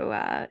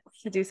to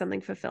do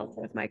something fulfilling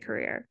with my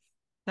career.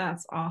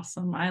 That's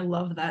awesome. I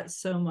love that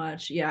so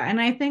much. Yeah.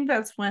 And I think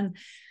that's when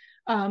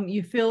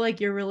you feel like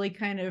you're really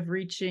kind of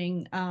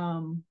reaching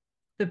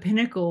the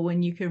pinnacle,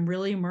 when you can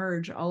really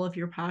merge all of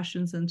your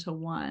passions into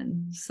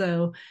one.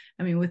 So,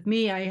 I mean, with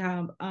me, I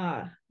have,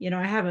 I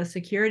have a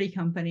security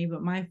company,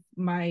 but my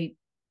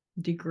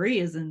degree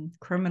is in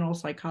criminal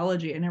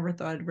psychology. I never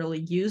thought I'd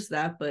really use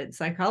that, but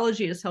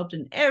psychology has helped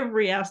in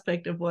every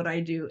aspect of what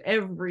I do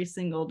every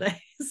single day.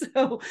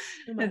 So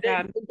I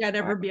didn't think I'd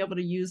ever be able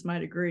to use my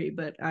degree,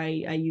 but I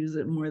use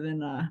it more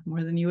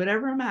than you would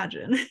ever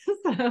imagine.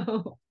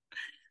 So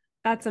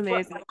that's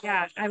amazing.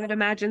 Yeah, I would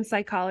imagine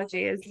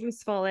psychology is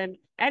useful in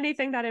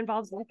anything that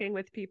involves working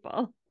with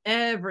people.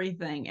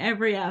 Everything,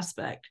 every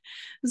aspect.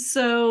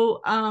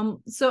 So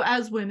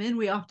as women,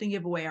 we often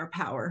give away our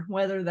power,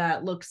 whether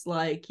that looks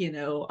like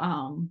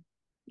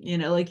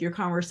like your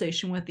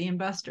conversation with the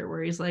investor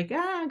where he's like,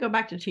 go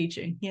back to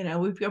teaching.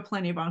 We've got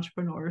plenty of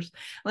entrepreneurs.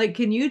 Like,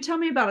 can you tell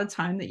me about a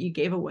time that you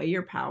gave away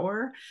your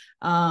power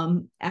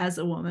as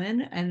a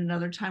woman, and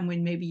another time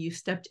when maybe you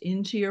stepped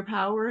into your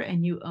power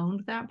and you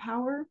owned that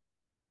power?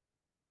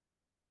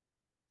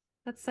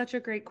 That's such a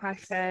great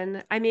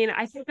question. I mean,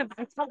 I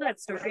tell that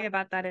story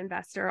about that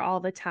investor all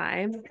the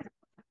time.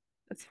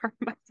 That's hard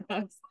my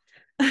thoughts.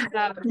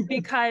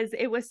 Because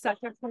it was such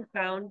a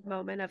profound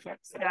moment of like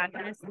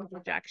sadness and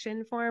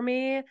rejection for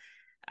me. And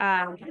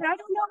I don't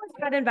know if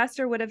that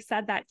investor would have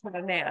said that to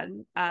a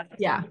man.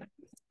 Yeah.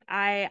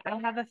 I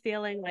have a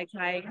feeling like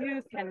my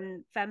youth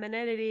and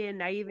femininity and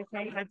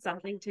naivete had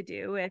something to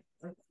do with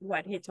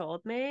what he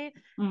told me.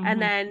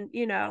 And then,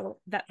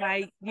 that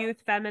my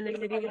youth,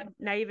 femininity, and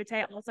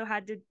naivete also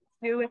had to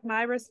do with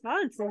my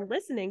response and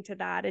listening to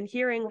that and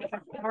hearing like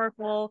a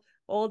powerful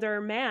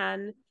older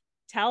man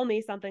tell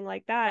me something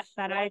like that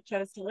I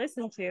chose to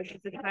listen to.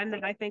 It's the time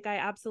that I think I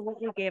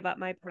absolutely gave up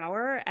my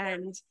power.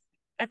 And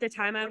at the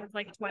time I was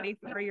like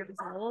 24 years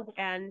old,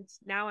 and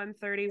now I'm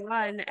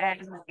 31,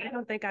 and I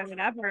don't think I would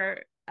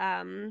ever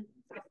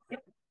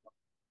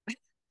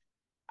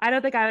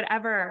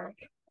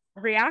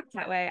react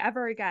that way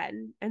ever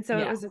again. And so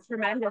it was a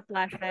tremendous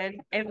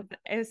lesson. It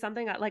was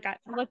something that like I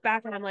look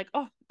back and I'm like,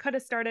 oh, could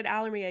have started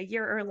Allermy a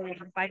year earlier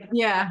if I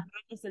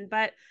listened.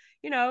 But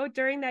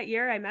during that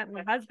year I met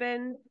my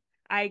husband.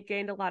 I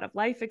gained a lot of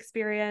life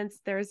experience.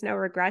 There's no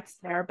regrets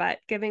there, but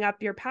giving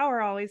up your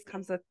power always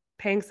comes with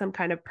paying some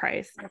kind of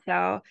price.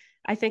 So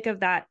I think of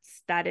that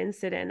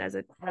incident as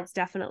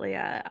definitely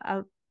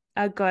a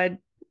good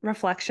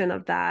reflection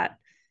of that.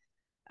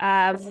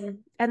 And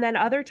then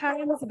other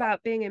times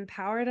about being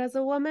empowered as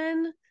a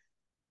woman,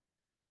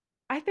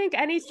 I think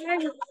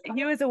anytime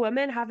you as a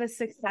woman have a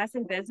success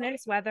in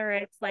business, whether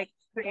it's like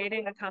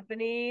creating a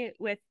company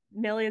with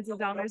millions of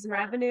dollars in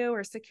revenue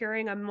or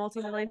securing a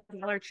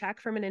multi-million-dollar check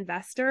from an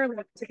investor.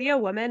 Like, to be a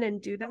woman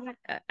and do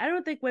that, I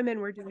don't think women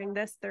were doing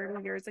this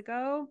 30 years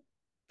ago.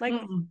 Like,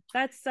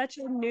 that's such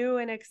a new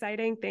and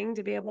exciting thing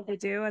to be able to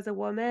do as a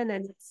woman,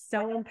 and it's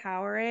so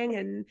empowering.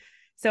 And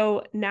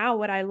so now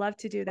what I love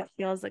to do that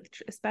feels like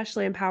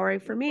especially empowering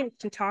for me is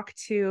to talk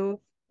to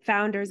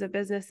founders of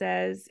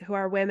businesses who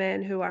are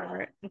women, who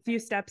are a few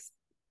steps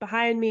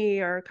behind me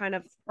or kind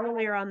of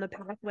earlier on the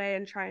pathway,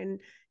 and try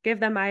and give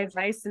them my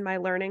advice and my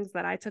learnings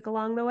that I took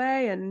along the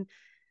way. And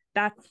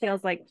that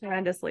feels like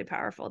tremendously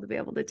powerful to be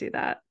able to do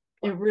that.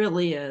 It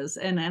really is.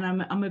 And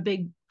I'm a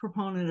big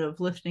proponent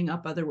of lifting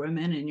up other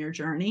women in your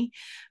journey,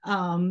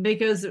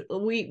 because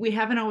we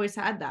haven't always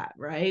had that,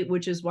 right?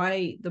 Which is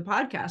why the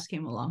podcast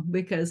came along,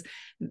 because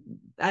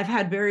I've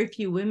had very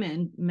few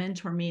women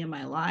mentor me in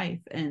my life.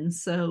 And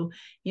so,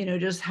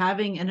 just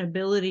having an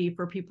ability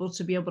for people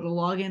to be able to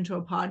log into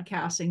a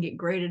podcast and get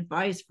great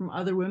advice from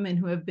other women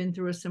who have been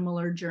through a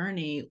similar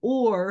journey,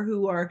 or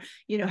who are,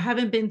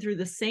 haven't been through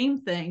the same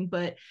thing,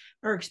 but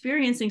are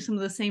experiencing some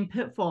of the same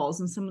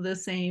pitfalls and some of the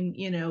same,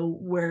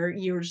 where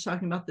you were just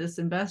talking about this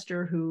investor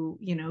who,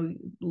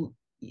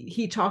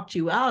 he talked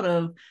you out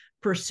of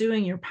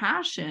pursuing your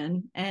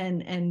passion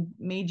and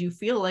made you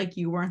feel like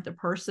you weren't the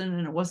person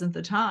and it wasn't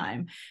the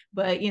time.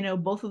 But,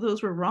 both of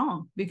those were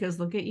wrong, because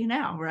look at you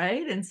now,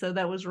 right? And so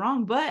that was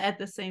wrong. But at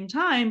the same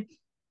time,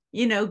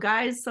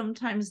 guys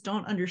sometimes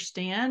don't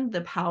understand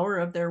the power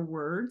of their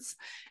words.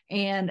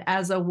 And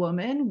as a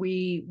woman,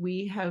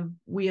 we have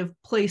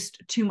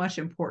placed too much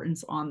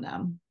importance on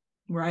them,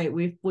 right?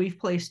 We've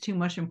placed too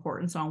much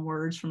importance on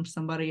words from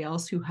somebody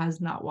else who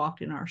has not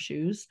walked in our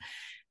shoes.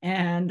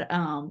 And,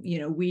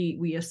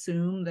 we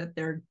assume that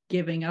they're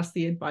giving us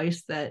the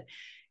advice that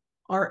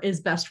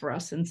is best for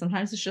us. And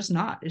sometimes it's just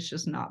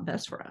not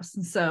best for us.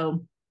 And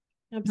so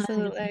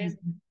absolutely.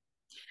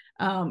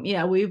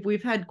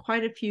 We've had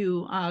quite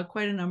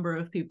a number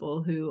of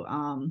people who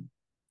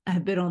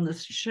have been on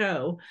this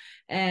show,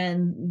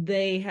 and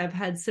they have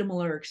had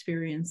similar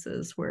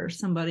experiences where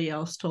somebody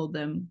else told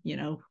them,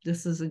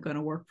 this isn't going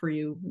to work for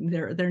you.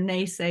 They're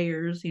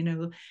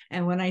naysayers,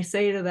 and when I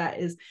say to that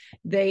is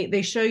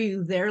they show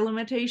you their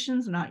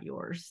limitations, not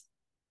yours.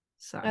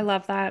 So I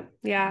love that.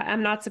 Yeah.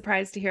 I'm not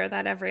surprised to hear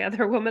that every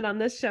other woman on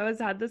this show has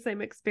had the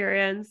same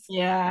experience.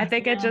 Yeah. I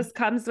think it just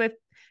comes with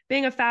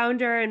being a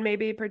founder, and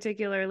maybe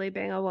particularly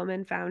being a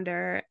woman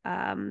founder.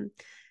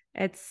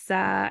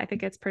 I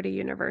think it's pretty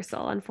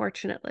universal,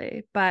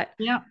 unfortunately. But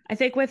yeah, I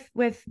think with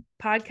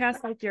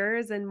podcasts like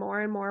yours and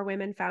more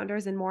women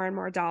founders and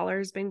more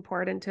dollars being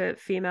poured into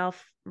female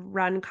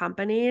run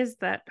companies,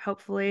 that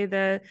hopefully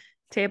the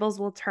tables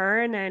will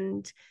turn,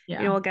 and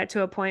we'll get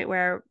to a point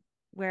where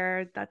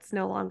that's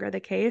no longer the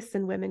case,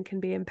 and women can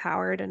be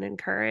empowered and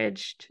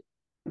encouraged.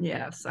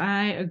 Yes,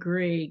 I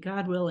agree.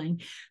 God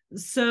willing.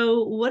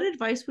 So what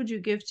advice would you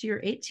give to your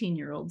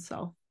 18-year-old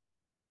self?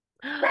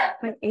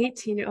 My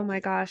 18, oh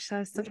my gosh,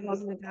 that's so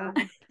long ago.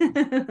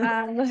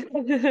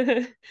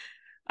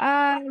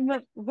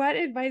 What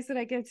advice would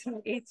I give to my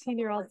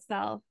 18-year-old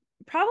self?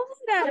 Probably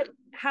that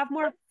have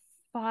more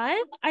fun.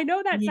 I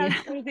know that sounds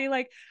crazy.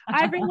 Like,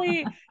 I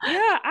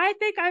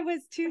think I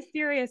was too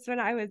serious when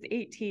I was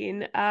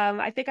 18.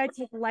 I think I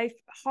took life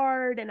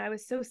hard, and I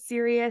was so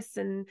serious,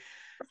 and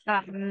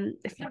felt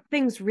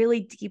things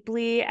really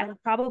deeply, and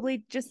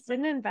probably just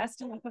didn't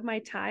invest enough of my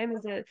time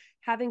into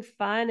having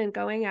fun and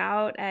going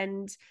out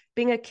and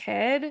being a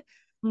kid.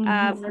 Being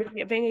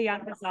a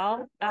young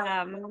adult.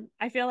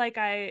 I feel like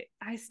I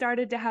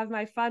started to have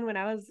my fun when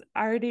I was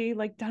already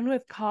like done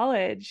with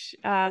college.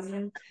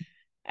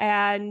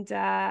 And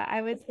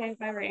I would say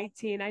if I were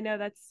 18, I know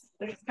that's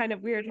kind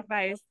of weird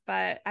advice,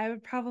 but I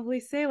would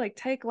probably say, like,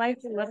 take life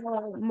a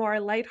little more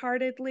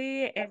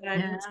lightheartedly,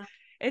 and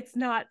it's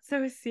not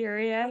so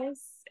serious,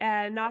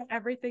 and not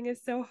everything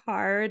is so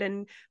hard,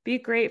 and be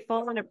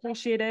grateful and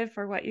appreciative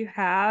for what you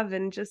have,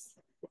 and just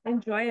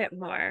enjoy it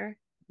more.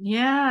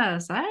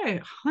 Yes,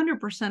 I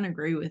 100%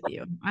 agree with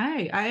you.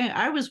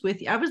 I was with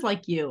you. I was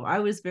like you. I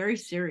was very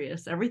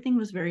serious. Everything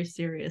was very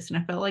serious. And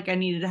I felt like I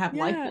needed to have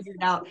life figured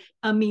out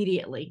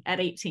immediately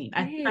at 18.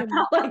 I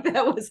felt like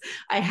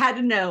I had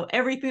to know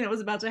everything that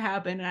was about to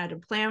happen, and I had to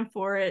plan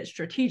for it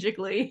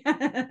strategically.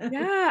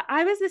 Yeah,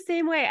 I was the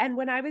same way. And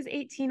when I was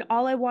 18,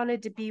 all I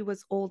wanted to be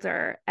was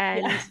older.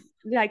 And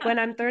like, when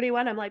I'm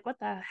 31, I'm like, what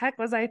the heck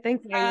was I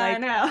thinking? I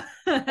know.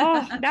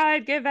 Oh, now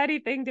I'd give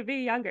anything to be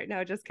younger.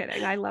 No, just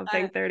kidding. I love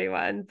being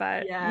 31,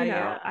 but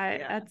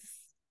that's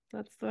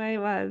the way it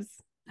was.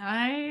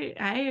 I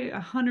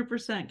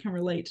 100% can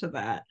relate to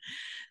that.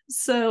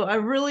 So I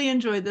really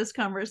enjoyed this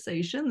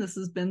conversation. This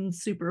has been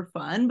super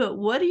fun, but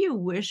what do you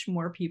wish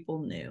more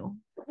people knew?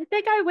 I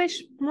think I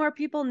wish more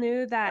people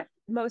knew that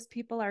most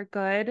people are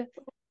good.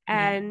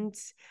 And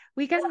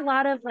we get a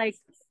lot of like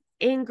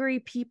angry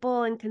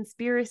people and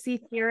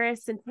conspiracy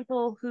theorists and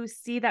people who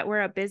see that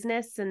we're a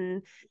business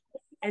and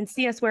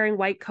see us wearing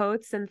white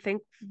coats and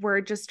think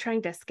we're just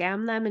trying to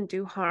scam them and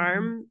do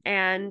harm.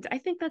 And I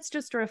think that's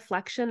just a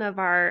reflection of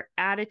our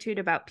attitude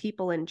about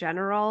people in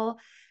general.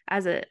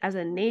 as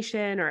a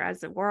nation or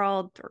as a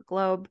world or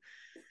globe.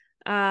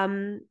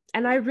 And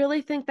I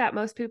really think that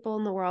most people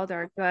in the world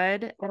are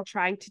good and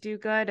trying to do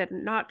good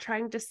and not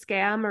trying to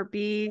scam or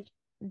be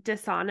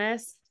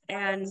dishonest.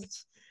 And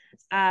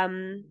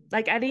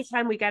like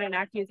anytime we get an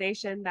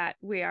accusation that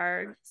we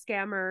are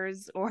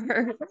scammers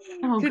or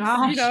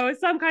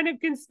some kind of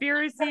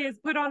conspiracy is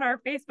put on our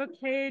Facebook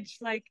page,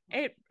 like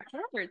it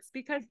hurts,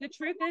 because the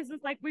truth is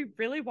like we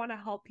really want to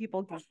help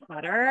people get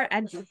better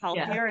and be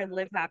healthier and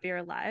live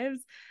happier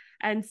lives.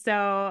 And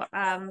so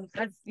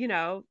as you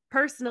know,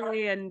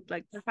 personally and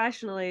like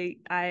professionally,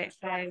 I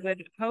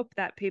would hope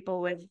that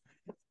people would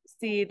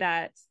see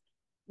that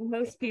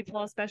most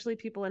people, especially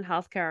people in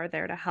healthcare, are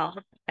there to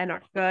help and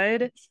are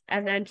good.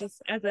 And then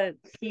just as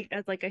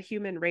like a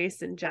human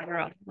race in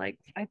general, like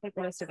I think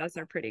most of us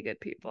are pretty good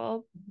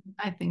people.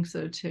 I think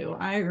so too.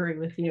 I agree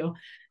with you.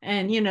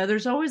 And,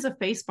 there's always a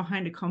face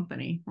behind a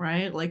company,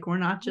 right? Like we're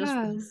not just,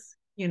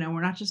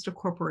 we're not just a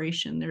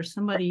corporation. There's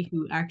somebody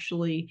who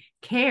actually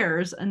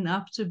cares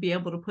enough to be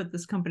able to put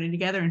this company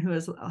together and who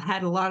has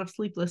had a lot of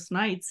sleepless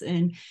nights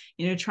and,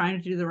 trying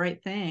to do the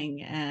right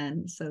thing.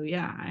 And so,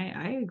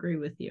 I agree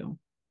with you.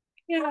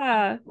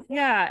 Yeah.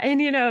 And,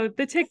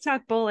 the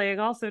TikTok bullying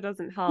also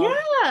doesn't help.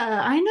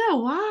 Yeah, I know.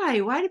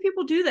 Why? Why do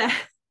people do that?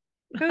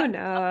 Who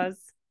knows?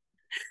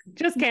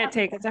 Just can't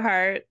take it to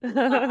heart.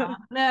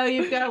 No,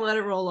 you've got to let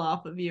it roll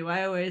off of you.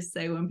 I always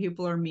say when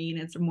people are mean,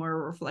 it's more a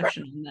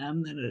reflection on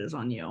them than it is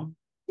on you.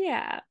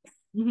 Yeah.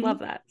 Love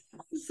that.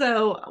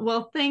 So,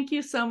 well, thank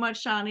you so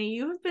much, Shani.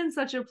 You have been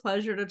such a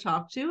pleasure to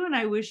talk to, and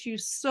I wish you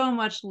so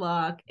much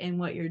luck in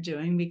what you're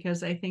doing,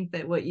 because I think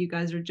that what you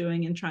guys are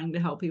doing and trying to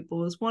help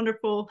people is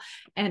wonderful.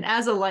 And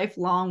as a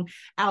lifelong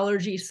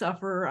allergy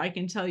sufferer, I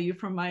can tell you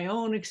from my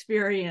own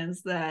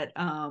experience that,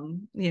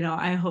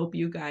 I hope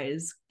you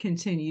guys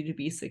continue to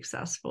be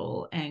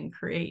successful and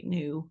create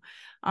new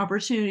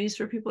opportunities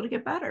for people to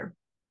get better.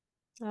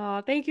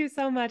 Oh, thank you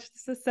so much.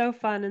 This is so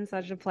fun and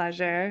such a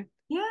pleasure.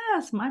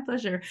 Yes, my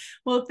pleasure.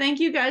 Well,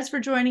 thank you guys for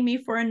joining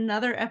me for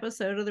another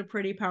episode of the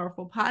Pretty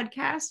Powerful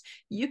Podcast.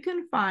 You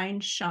can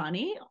find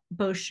Shani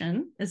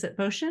Bocian. Is it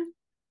Bocian?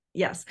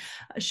 Yes.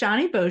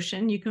 Shani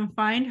Bocian. You can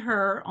find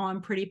her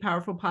on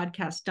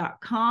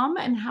prettypowerfulpodcast.com.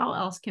 And how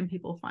else can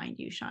people find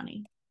you,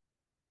 Shani?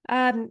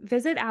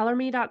 Visit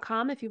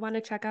alarmy.com if you want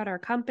to check out our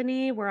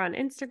company. We're on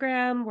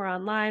Instagram, we're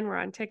online, we're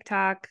on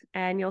TikTok,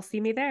 and you'll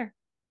see me there.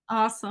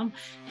 Awesome.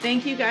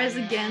 Thank you guys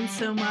again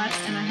so much,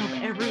 and I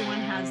hope everyone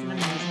has an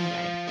amazing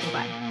day.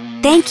 Bye-bye.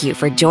 Thank you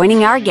for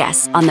joining our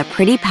guests on the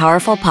Pretty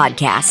Powerful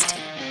Podcast.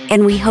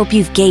 And we hope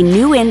you've gained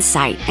new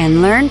insight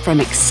and learned from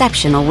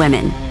exceptional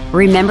women.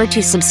 Remember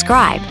to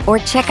subscribe or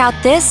check out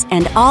this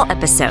and all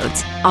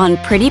episodes on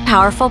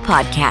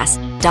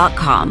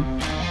prettypowerfulpodcast.com.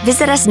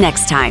 Visit us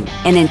next time,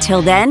 and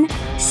until then,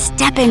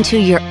 step into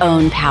your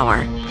own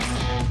power.